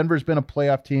 years. Denver's been a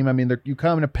playoff team. I mean, you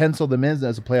kind of pencil them in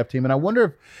as a playoff team. And I wonder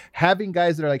if having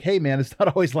guys that are like, hey, man, it's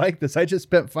not always like this. I just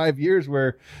spent 5 years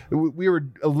where we were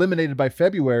eliminated by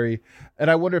February. And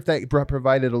I wonder if that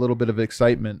provided a little bit of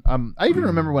excitement. I even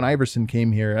remember when Iverson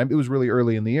came here. It was really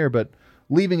early in the year, but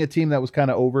leaving a team that was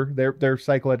kind of over, their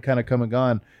cycle had kind of come and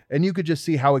gone. And you could just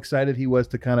see how excited he was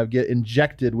to kind of get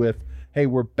injected with, hey,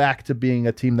 we're back to being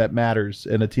a team that matters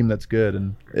and a team that's good.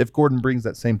 And if Gordon brings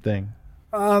that same thing.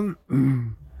 And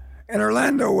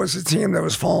Orlando was a team that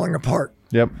was falling apart.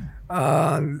 Yep.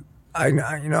 I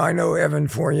know Evan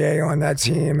Fournier on that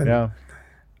team, and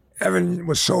Evan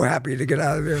was so happy to get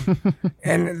out of there.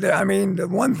 And the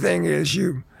one thing is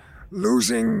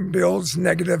losing builds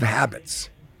negative habits.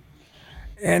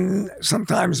 And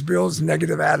sometimes builds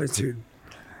negative attitude.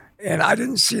 And I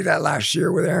didn't see that last year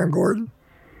with Aaron Gordon.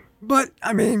 But,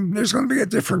 there's going to be a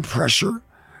different pressure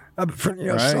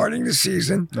starting the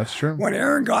season. That's true. When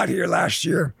Aaron got here last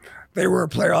year, they were a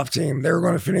playoff team. They were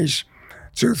going to finish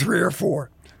 2, 3, or 4.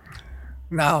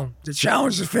 Now, the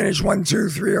challenge to finish 1, 2,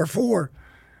 3, or 4,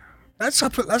 that's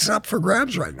up for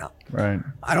grabs right now. Right.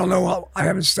 I don't know I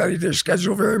haven't studied their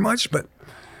schedule very much, but,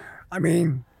 I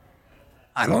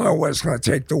don't know what it's going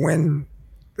to take to win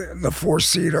the 4th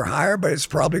seed or higher, but it's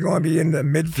probably going to be in the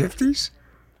mid-50s.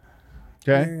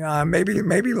 Okay.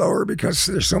 Maybe lower because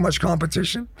there's so much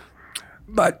competition.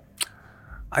 But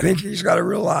I think he's got to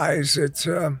realize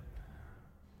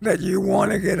that you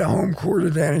want to get a home court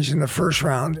advantage in the first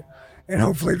round and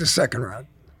hopefully the second round.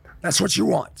 That's what you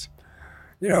want.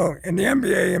 In the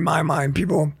NBA, in my mind,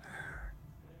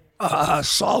 a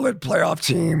solid playoff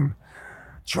team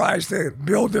tries to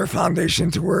build their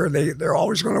foundation to where they're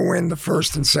always going to win the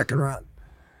first and second round.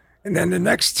 And then the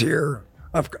next tier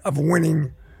of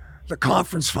winning the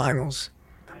conference finals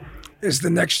is the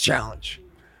next challenge.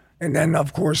 And then,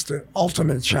 of course, the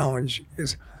ultimate challenge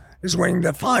is winning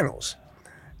the finals.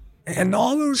 And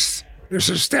all those, there's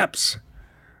the steps.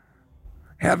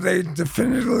 Have they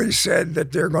definitively said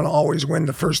that they're going to always win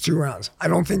the first 2 rounds? I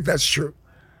don't think that's true.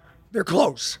 They're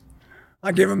close.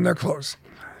 I give them they're close.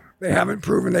 They haven't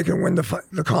proven they can win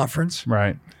the conference.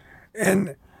 Right.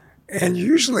 And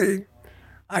usually,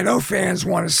 I know fans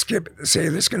want to skip it, say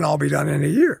this can all be done in a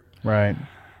year. Right.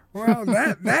 Well,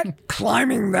 that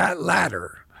climbing that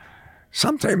ladder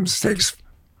sometimes takes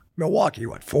Milwaukee,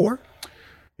 4?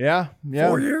 Yeah.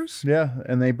 4 years? Yeah,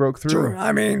 and they broke through.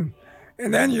 I mean,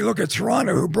 and then you look at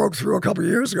Toronto, who broke through a couple of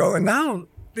years ago, and now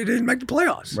they didn't make the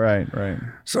playoffs. Right.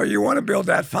 So you want to build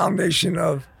that foundation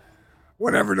of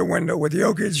whatever the window. With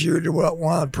Jokic, you'd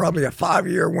want probably a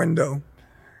 5-year window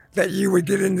that you would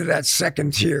get into that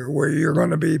second tier where you're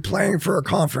going to be playing for a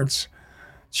conference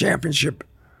championship.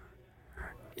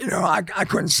 I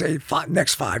couldn't say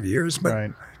next 5 years, but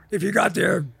Right. if you got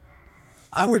there,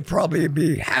 I would probably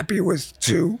be happy with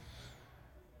 2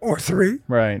 or 3.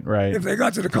 Right. If they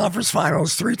got to the conference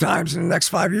finals 3 times in the next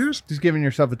 5 years. Just giving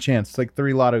yourself a chance. It's like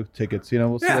 3 lotto tickets.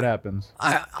 We'll see what happens.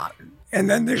 And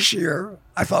then this year,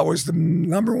 I thought was the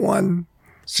number one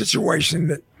situation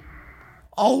that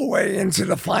all the way into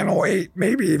the final 8,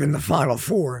 maybe even the final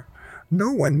 4,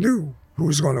 no one knew who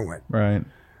was going to win. Right.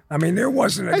 I mean, there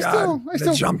wasn't a guy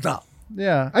that jumped up.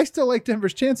 Yeah, I still like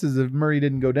Denver's chances if Murray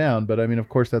didn't go down, but I mean, of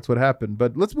course, that's what happened.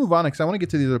 But let's move on because I want to get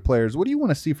to the other players. What do you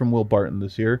want to see from Will Barton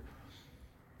this year?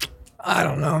 I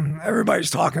don't know. Everybody's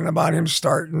talking about him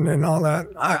starting and all that.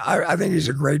 I think he's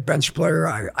a great bench player.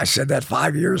 I said that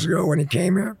 5 years ago when he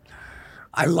came here.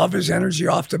 I love his energy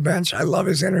off the bench. I love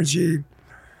his energy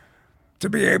to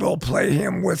be able to play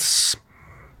him with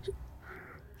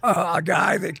a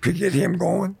guy that could get him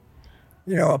going.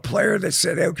 A player that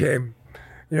said, okay,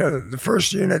 the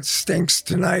first unit stinks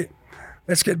tonight.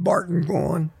 Let's get Barton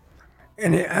going.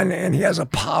 And he has a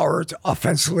power to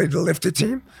offensively to lift the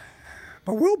team.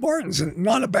 But Will Barton's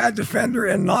not a bad defender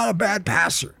and not a bad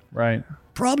passer. Right.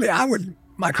 Probably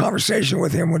my conversation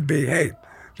with him would be, hey,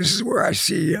 this is where I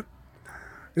see you.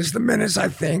 This is the minutes I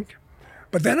think.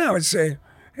 But then I would say,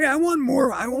 hey, I want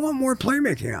more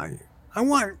playmaking out of you. I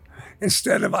want,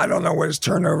 instead of, I don't know what his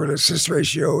turnover to assist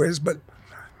ratio is, but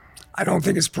I don't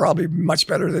think it's probably much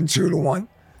better than 2-1.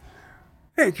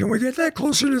 Hey, can we get that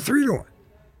closer to 3-1?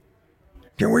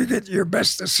 Can we get your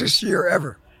best assist year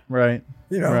ever? Right.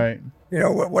 Right.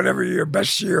 Whatever your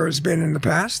best year has been in the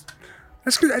past,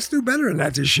 let's do better than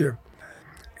that this year.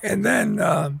 And then,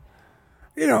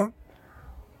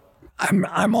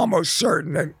 I'm almost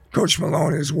certain that Coach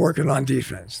Malone is working on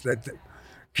defense. That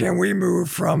can we move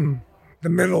from the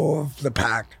middle of the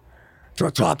pack to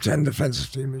a top 10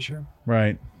 defensive team this year?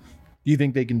 Right. Do you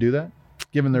think they can do that,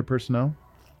 given their personnel?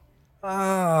 It's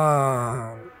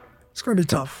going to be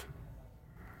tough.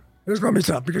 It's going to be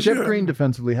tough because Jeff Green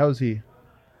defensively, how's he?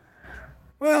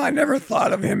 Well, I never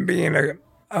thought of him being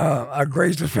a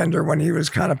great defender when he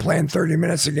was kind of playing 30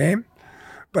 minutes a game.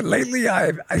 But lately,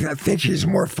 I think he's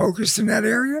more focused in that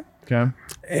area. Okay.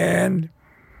 And,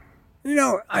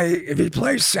 if he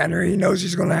plays center, he knows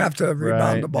he's going to have to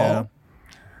rebound the ball.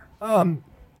 Yeah.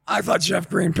 I thought Jeff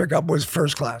Green pickup was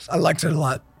first class. I liked it a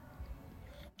lot.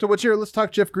 So let's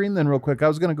talk Jeff Green then real quick. I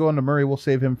was going to go on to Murray. We'll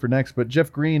save him for next. But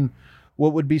Jeff Green,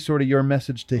 what would be sort of your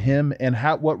message to him, and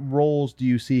what roles do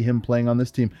you see him playing on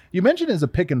this team? You mentioned as a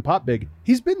pick and pop big.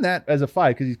 He's been that as a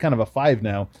 5 because he's kind of a 5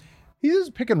 now. He's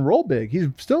a pick and roll big. He's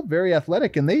still very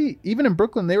athletic, and even in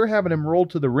Brooklyn, they were having him roll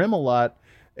to the rim a lot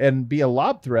and be a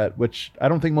lob threat, which I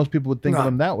don't think most people would think of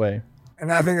him that way.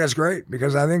 And I think that's great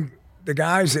because I think the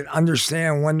guys that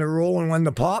understand when to roll and when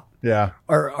to pop,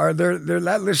 are there.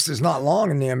 That list is not long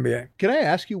in the NBA. Can I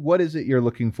ask you, what is it you're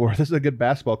looking for? This is a good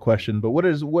basketball question, but what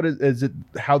is it?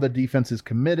 How the defense is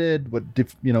committed? What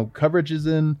coverage is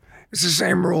in? It's the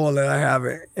same rule that I have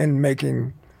in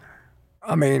making.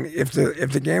 I mean, if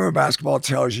the game of basketball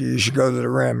tells you should go to the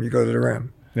rim, you go to the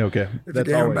rim. Okay. If the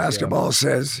game of basketball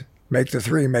says make the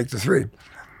three, make the three.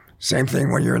 Same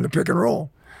thing when you're in the pick and roll.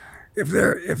 If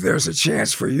there's a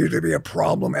chance for you to be a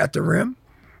problem at the rim,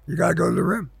 you got to go to the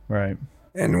rim. Right.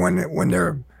 And when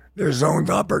they're zoned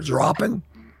up or dropping,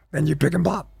 then you pick and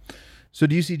pop. So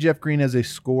do you see Jeff Green as a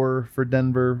scorer for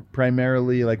Denver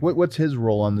primarily? Like what's his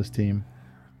role on this team?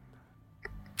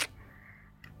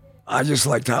 I just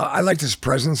liked his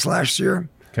presence last year.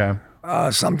 Okay.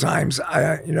 Sometimes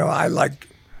I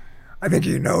think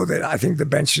that I think the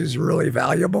bench is really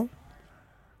valuable.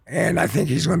 And I think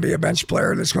he's going to be a bench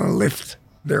player that's going to lift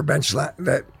their bench.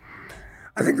 That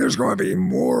I think there's going to be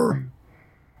more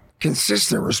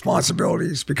consistent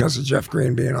responsibilities because of Jeff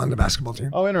Green being on the basketball team.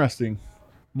 Oh, interesting.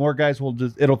 More guys will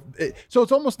so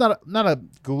it's almost not a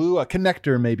glue, a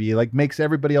connector maybe, like makes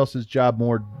everybody else's job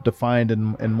more defined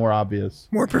and more obvious.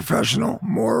 More professional,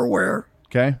 more aware.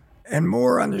 Okay. And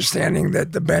more understanding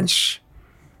that the bench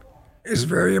is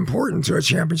very important to a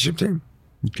championship team.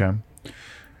 Okay.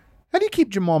 How do you keep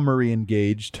Jamal Murray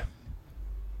engaged?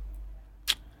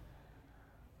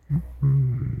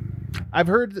 I've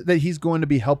heard that he's going to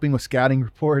be helping with scouting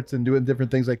reports and doing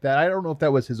different things like that. I don't know if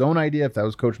that was his own idea, if that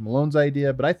was Coach Malone's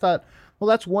idea, but I thought Well,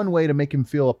 that's one way to make him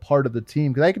feel a part of the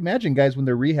team. Because I can imagine guys when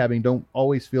they're rehabbing don't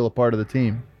always feel a part of the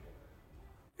team.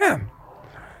 Yeah.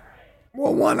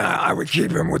 Well, one, I would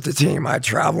keep him with the team. I'd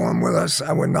travel him with us.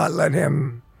 I would not let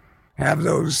him have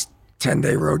those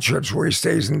 10-day road trips where he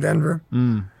stays in Denver.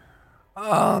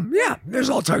 Yeah, there's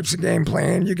all types of game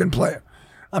plan you can play.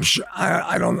 I'm sure.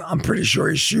 I'm pretty sure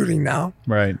he's shooting now.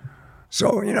 Right.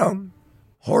 So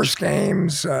horse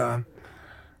games.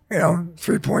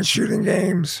 3-point shooting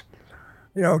games.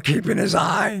 Keeping his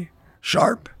eye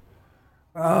sharp.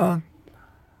 But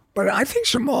I think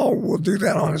Jamal will do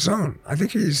that on his own. I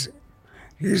think he's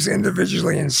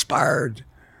individually inspired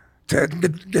to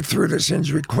get through this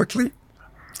injury quickly.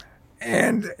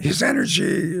 And his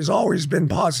energy has always been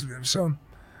positive. So,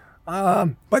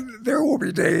 but there will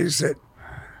be days that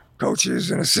coaches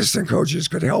and assistant coaches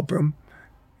could help him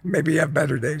maybe have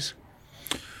better days.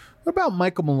 What about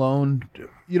Michael Malone?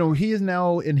 He is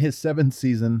now in his 7th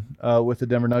season with the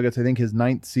Denver Nuggets. I think his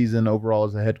 9th season overall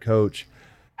as a head coach.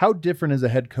 How different is a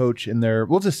head coach in their,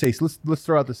 we'll just say, let's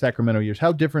throw out the Sacramento years.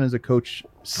 How different is a coach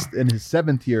in his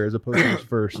 7th year as opposed to his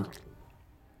first?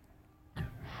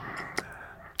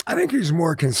 I think he's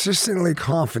more consistently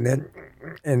confident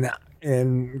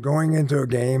in going into a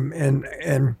game.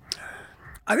 And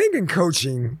I think in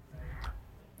coaching,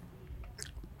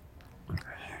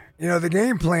 the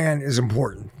game plan is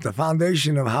important. The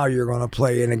foundation of how you're going to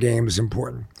play in a game is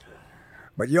important.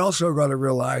 But you also got to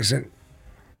realize that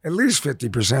at least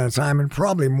 50% of the time, and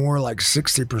probably more like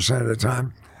 60% of the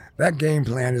time, that game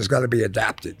plan has got to be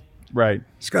adapted. Right.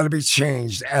 It's got to be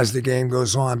changed as the game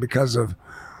goes on because of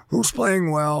who's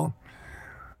playing well,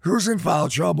 who's in foul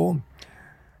trouble,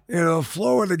 the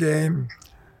flow of the game,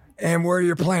 and where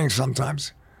you're playing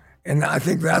sometimes. And I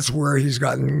think that's where he's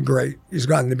gotten great. He's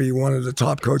gotten to be one of the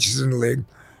top coaches in the league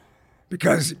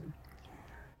because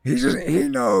he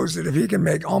knows that if he can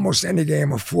make almost any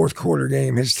game a fourth quarter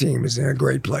game, his team is in a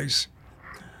great place.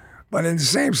 But in the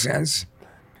same sense,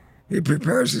 he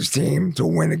prepares his team to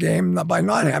win a game by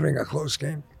not having a close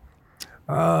game.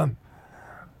 I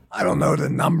don't know the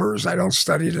numbers. I don't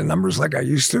study the numbers like I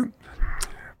used to.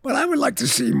 But I would like to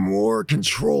see more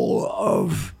control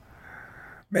of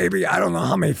maybe, I don't know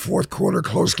how many fourth quarter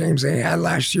close games they had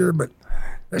last year, but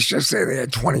let's just say they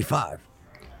had 25.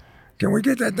 Can we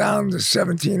get that down to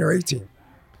 17 or 18?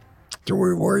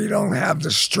 Where you don't have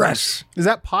the stress. Is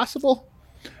that possible?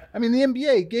 I mean, the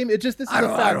NBA game, this is a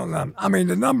fact. I don't know. I mean,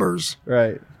 the numbers.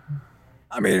 Right.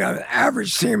 I mean, an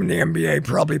average team in the NBA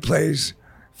probably plays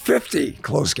 50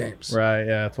 close games. Right,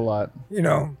 yeah, it's a lot.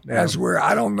 As where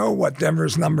I don't know what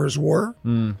Denver's numbers were.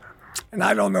 And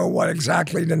I don't know what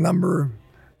exactly the number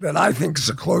that I think is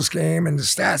a close game, and the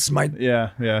stats might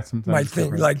sometimes might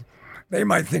think different. like they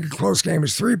might think a close game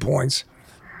is 3 points.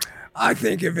 I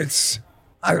think if it's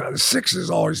 6 has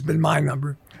always been my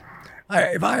number.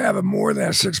 If I have a more than a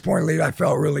 6-point lead, I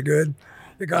felt really good.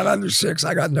 It got under 6,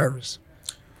 I got nervous.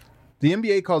 The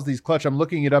NBA calls these clutch. I'm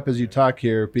looking it up as you talk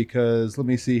here because let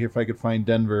me see here if I could find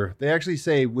Denver. They actually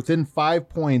say within 5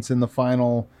 points in the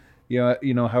final,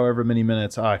 however many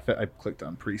minutes. I clicked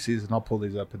on preseason. I'll pull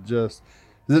these up.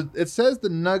 It says the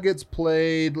Nuggets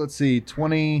played,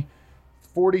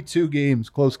 42 games,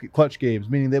 clutch games,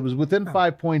 meaning it was within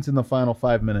 5 points in the final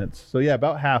 5 minutes. So, yeah,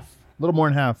 about half, a little more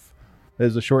than half. It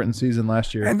was a shortened season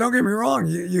last year. And don't get me wrong,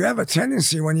 you have a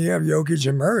tendency when you have Jokic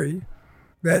and Murray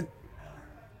that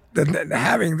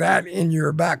having that in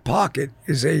your back pocket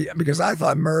because I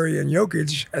thought Murray and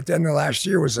Jokic at the end of last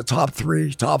year was the top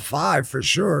 3, top 5 for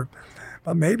sure,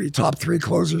 but maybe top 3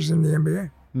 closers in the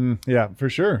NBA. Yeah, for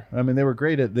sure. I mean, they were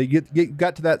great at. They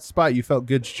got to that spot. You felt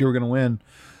good you were going to win.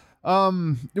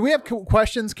 Do we have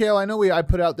questions, Kale? I know I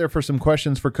put out there for some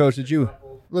questions for Coach. Did you?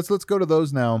 Let's go to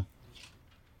those now.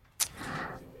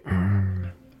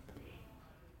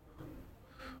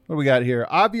 What do we got here?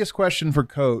 Obvious question for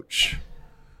Coach.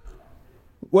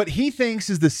 What he thinks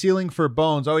is the ceiling for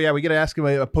Bones. Oh yeah, we got to ask him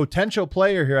a potential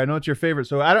player here. I know it's your favorite.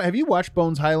 So have you watched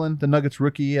Bones Highland, the Nuggets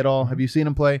rookie, at all? Have you seen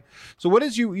him play? So what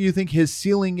is you think his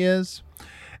ceiling is,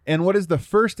 and what is the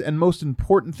first and most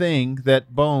important thing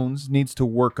that Bones needs to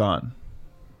work on?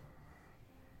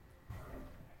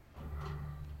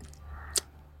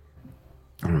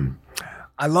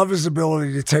 I love his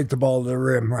ability to take the ball to the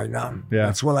rim right now. Yeah.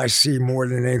 That's what I see more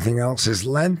than anything else. His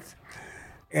length.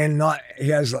 And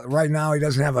right now he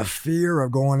doesn't have a fear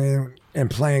of going in and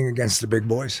playing against the big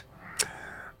boys.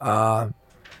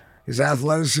 His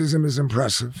athleticism is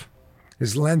impressive.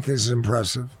 His length is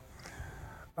impressive.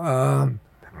 I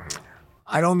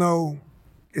don't know,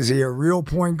 is he a real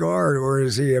point guard or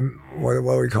is he what do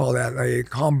we call that, a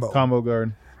combo? Combo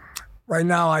guard. Right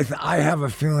now I have a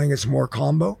feeling it's more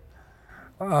combo.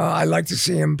 I like to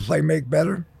see him make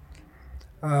better.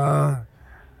 And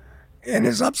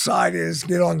his upside is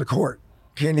get on the court.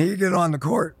 Can he get on the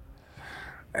court?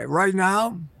 Right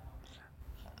now,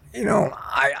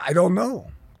 I don't know.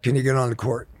 Can he get on the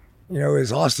court?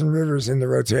 Is Austin Rivers in the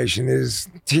rotation? Is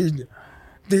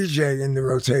DJ in the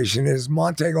rotation? Is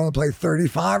Monte going to play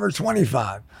 35 or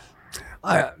 25?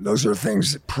 Those are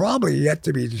things that probably yet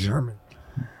to be determined.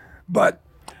 But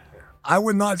my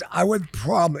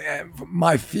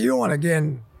feel, and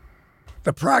again,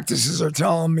 the practices are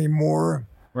telling me more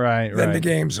than the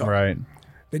games are. Right.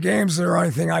 The games are the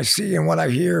only thing I see, and what I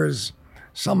hear is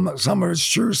some of it's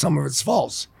true, some of it's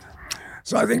false.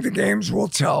 So I think the games will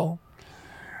tell.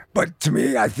 But to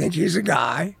me, I think he's a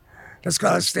guy that's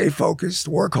got to stay focused,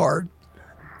 work hard,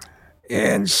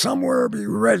 and somewhere be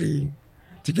ready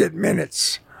to get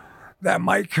minutes. That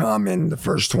might come in the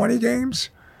first 20 games,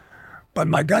 but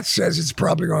my gut says it's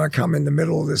probably going to come in the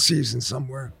middle of the season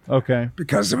somewhere. Okay.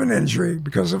 Because of an injury,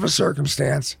 because of a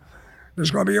circumstance,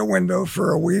 there's going to be a window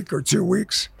for a week or 2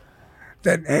 weeks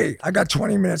that, hey, I got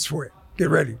 20 minutes for it. Get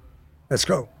ready. Let's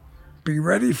go. Be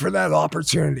ready for that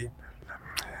opportunity.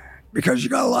 Because you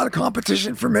got a lot of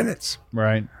competition for minutes.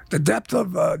 Right. The depth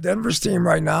of Denver's team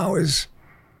right now is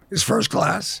first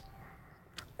class,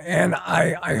 and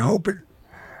I hope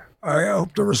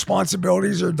the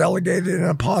responsibilities are delegated in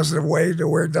a positive way to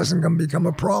where it doesn't become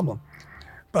a problem.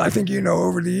 But I think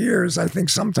over the years, I think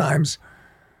sometimes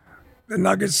the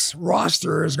Nuggets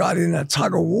roster has got in a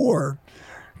tug of war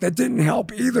that didn't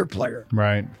help either player.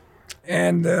 Right.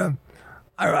 And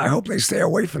I hope they stay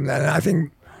away from that. And I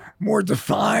think more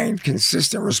defined,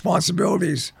 consistent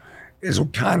responsibilities is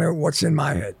kind of what's in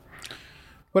my head.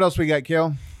 What else we got,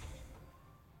 Kale?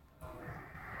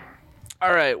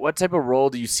 All right. What type of role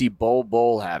do you see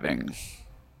Bol having?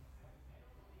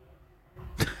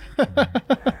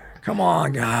 Come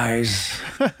on, guys.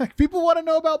 People want to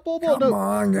know about Bol. Come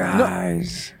on,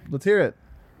 guys. No. Let's hear it.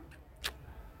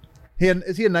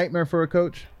 Is he a nightmare for a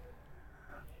coach?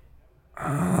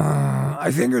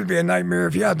 I think it would be a nightmare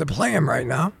if you had to play him right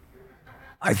now.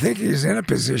 I think he's in a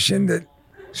position that,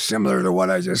 similar to what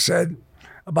I just said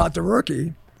about the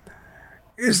rookie,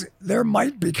 is there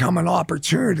might become an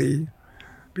opportunity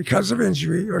because of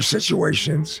injury or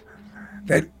situations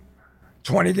that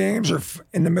 20 games or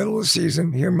in the middle of the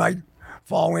season, he might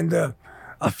fall into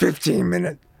a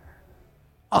 15-minute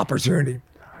opportunity.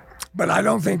 But I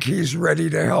don't think he's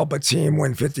ready to help a team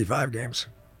win 55 games.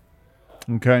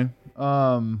 Okay.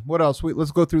 What else?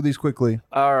 Let's go through these quickly.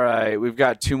 All right. We've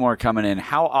got 2 more coming in.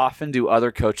 How often do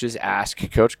other coaches ask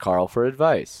Coach Carl for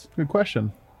advice? Good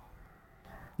question.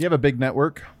 You have a big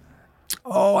network.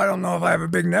 Oh, I don't know if I have a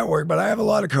big network, but I have a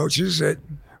lot of coaches that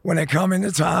when they come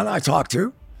into town, I talk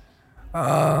to.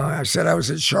 I said I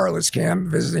was at Charlotte's camp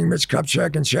visiting Mitch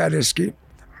Kupchak and Chad Iskey.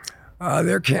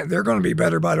 They're going to be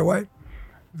better, by the way.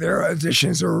 Their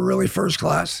additions are really first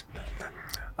class.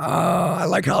 I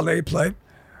like how they play.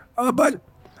 But,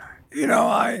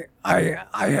 I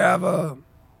have a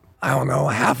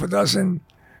half a dozen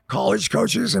college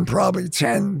coaches and probably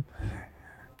 10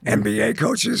 NBA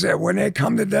coaches that when they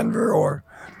come to Denver or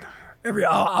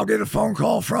I'll get a phone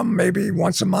call from maybe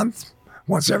once a month,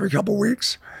 once every couple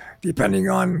weeks, depending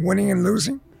on winning and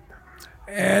losing.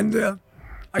 And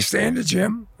I stay in the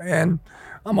gym and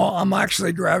I'm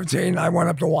actually gravitating. I went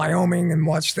up to Wyoming and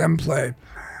watched them play.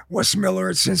 Wes Miller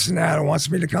at Cincinnati wants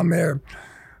me to come there.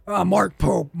 Mark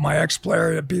Pope, my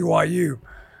ex-player at BYU.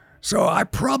 So I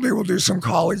probably will do some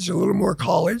college, a little more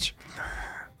college.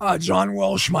 John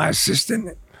Welsh, my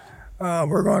assistant.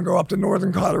 We're going to go up to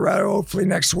northern Colorado hopefully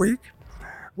next week.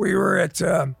 We went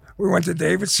to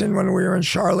Davidson when we were in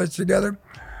Charlotte together.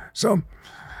 So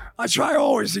I try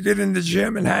always to get in the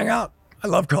gym and hang out. I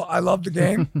love the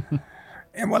game.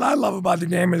 And what I love about the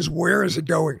game is where is it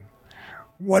going?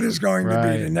 What is going to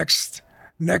be the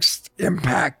next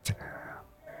impact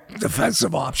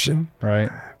defensive option?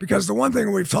 Right. Because the one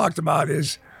thing we've talked about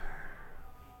is,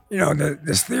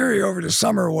 this theory over the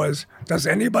summer was, does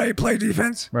anybody play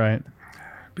defense? Right.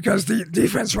 Because the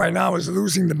defense right now is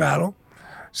losing the battle.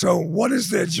 So what is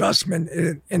the adjustment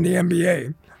in the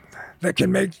NBA that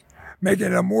can make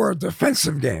it a more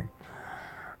defensive game?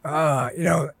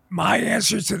 My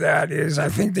answer to that is I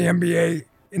think the NBA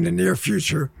in the near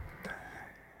future,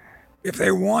 if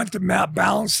they want to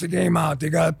balance the game out, they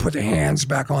got to put the hands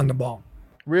back on the ball.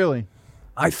 Really?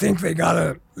 I think they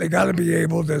gotta be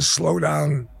able to slow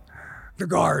down the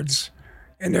guards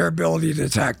and their ability to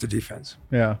attack the defense.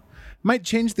 Yeah. Might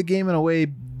change the game in a way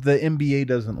the NBA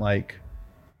doesn't like.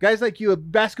 Guys like you,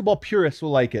 basketball purists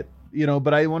will like it,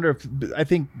 but I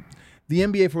think the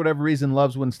NBA, for whatever reason,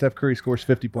 loves when Steph Curry scores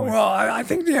 50 points. Well, I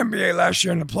think the NBA last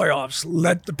year in the playoffs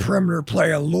let the perimeter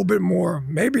play a little bit more,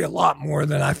 maybe a lot more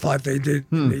than I thought they did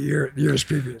in the years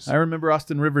previous. I remember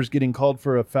Austin Rivers getting called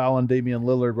for a foul on Damian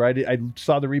Lillard. Right, I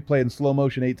saw the replay in slow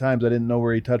motion 8 times. I didn't know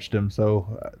where he touched him.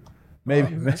 So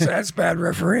maybe that's bad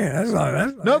refereeing. That's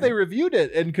not no, they reviewed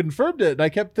it and confirmed it. And I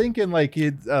kept thinking like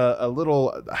it's a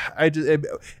little. It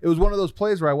was one of those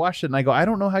plays where I watched it and I go, I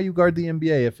don't know how you guard the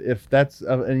NBA if that's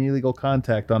an illegal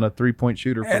contact on a 3-point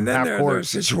shooter from and then half court. There are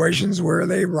situations where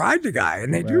they ride the guy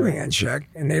and they do hand check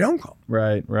and they don't call.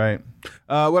 Right.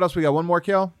 What else we got? One more,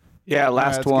 Kel? Yeah,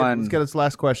 last one. Let's get this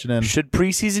last question in. Should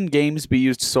preseason games be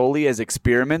used solely as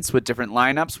experiments with different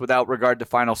lineups without regard to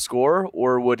final score,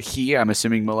 or would he, I'm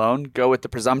assuming Malone, go with the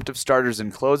presumptive starters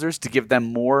and closers to give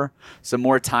them some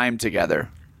more time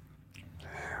together?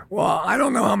 Well, I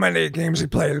don't know how many games he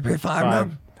played. He played 5 of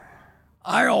them.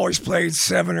 I always played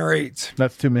 7 or 8.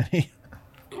 That's too many.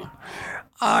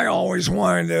 I always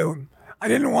wanted to. I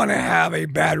didn't want to have a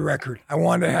bad record. I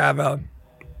wanted to have a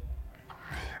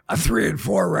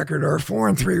 3-4 record or a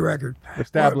 4-3 record.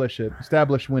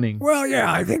 Establish winning. Well, yeah,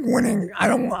 I think winning. I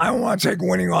don't want to take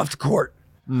winning off the court.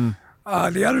 The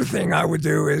other thing I would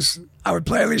do is I would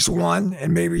play at least 1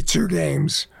 and maybe 2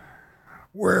 games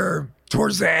where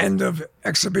towards the end of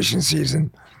exhibition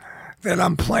season that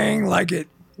I'm playing like it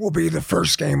will be the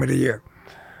first game of the year.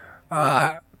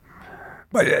 But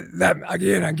that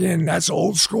again, that's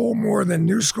old school more than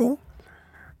new school.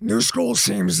 New school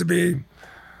seems to be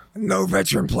no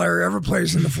veteran player ever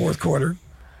plays in the fourth quarter.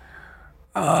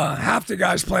 Half the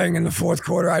guys playing in the fourth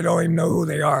quarter, I don't even know who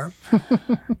they are.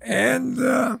 And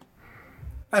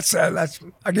that's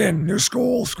again, new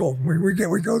school, old school. We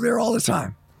go there all the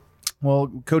time.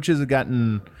 Well, coaches have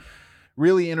gotten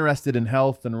really interested in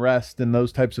health and rest and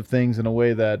those types of things in a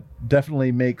way that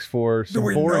definitely makes for some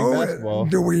boring basketball.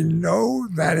 Do we know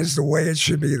that is the way it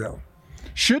should be, though?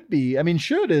 Should be. I mean,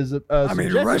 should is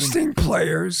resting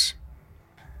players.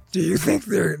 Do you think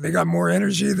they got more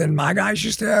energy than my guys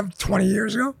used to have 20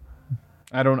 years ago?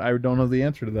 I don't know the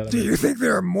answer to that. Do you think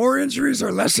there are more injuries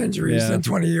or less injuries than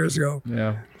 20 years ago?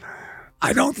 Yeah.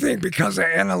 I don't think because of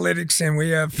analytics and we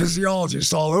have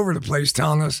physiologists all over the place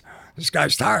telling us this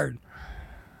guy's tired.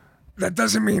 That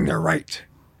doesn't mean they're right.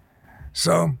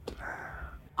 So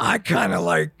I kind of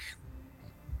like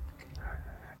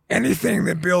anything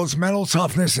that builds mental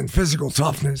toughness and physical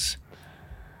toughness.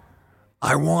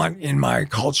 I want in my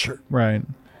culture. Right.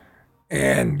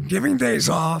 And giving days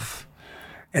off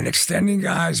and extending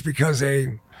guys because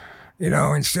they,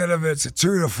 instead of it's a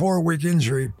 2 to 4 week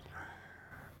injury.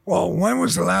 Well, when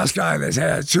was the last guy that's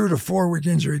had a 2 to 4 week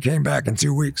injury came back in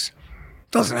 2 weeks?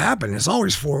 Doesn't happen. It's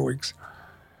always 4 weeks.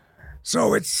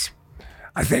 So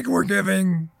I think we're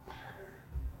giving,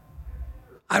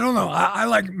 I don't know. I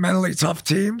like mentally tough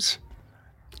teams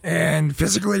and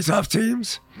physically tough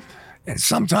teams. And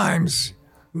sometimes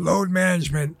load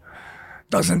management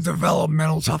doesn't develop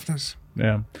mental toughness.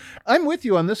 Yeah. I'm with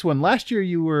you on this one. Last year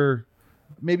you were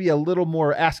maybe a little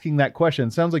more asking that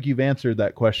question. Sounds like you've answered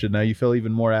that question. Now you feel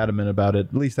even more adamant about it.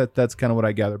 At least that's kind of what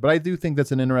I gather. But I do think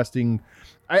that's an interesting,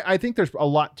 I think there's a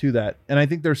lot to that. And I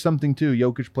think there's something too.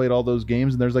 Jokic played all those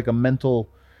games and there's like a mental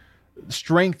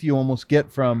strength you almost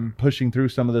get from pushing through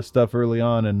some of this stuff early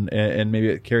on, and maybe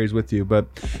it carries with you. But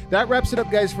that wraps it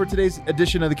up, guys, for today's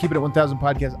edition of the Keep It at 1000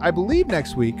 podcast. I believe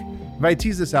next week, if I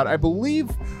tease this out, I believe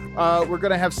we're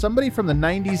going to have somebody from the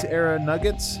 90s era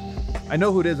Nuggets. I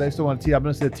know who it is. I still want to tease. I'm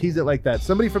going to tease it like that.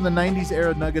 Somebody from the 90s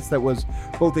era Nuggets that was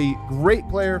both a great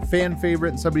player, fan favorite,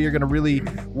 and somebody you're going to really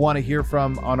want to hear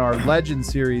from on our Legend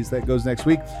series that goes next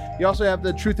week. You also have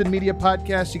the Truth in Media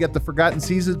podcast. You got the Forgotten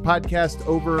Seasons podcast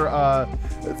over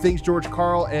things George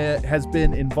Karl has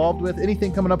been involved with.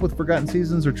 Anything coming up with Forgotten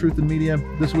Seasons or Truth in Media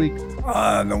this week?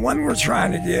 The one we're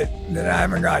trying to get that I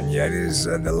haven't gotten yet is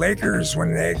the Lakers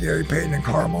when they had Gary Payton and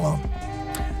Karl Malone.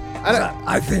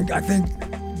 I think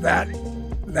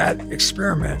that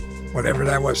experiment, whatever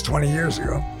that was 20 years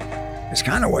ago, is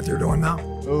kind of what they're doing now.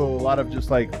 Oh, a lot of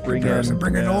just like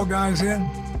bringing old guys in,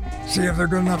 see if they're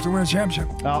good enough to win a championship.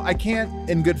 I can't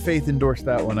in good faith endorse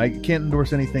that one. I can't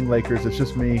endorse anything Lakers. It's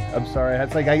just me. I'm sorry.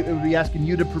 It's like I would be asking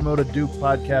you to promote a Duke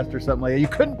podcast or something like that. You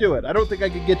couldn't do it. I don't think I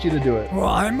could get you to do it. Well,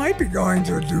 I might be going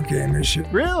to a Duke game this year.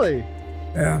 Really?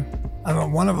 Yeah. I know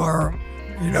one of our,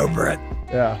 Brett.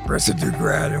 Yeah. Brett's a Duke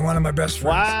grad and one of my best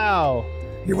friends. Wow.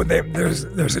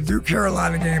 There's a Duke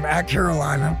Carolina game at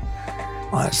Carolina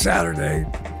on a Saturday,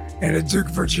 and a Duke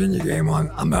Virginia game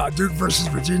Duke versus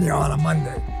Virginia on a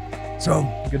Monday. So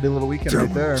good little weekend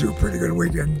right there. Two pretty good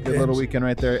weekend. Good little weekend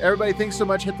right there. Everybody, thanks so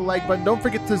much. Hit the like button. Don't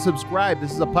forget to subscribe.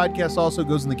 This is a podcast. Also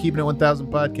goes in the Keeping It 1000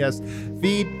 podcast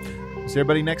feed. See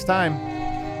everybody next time.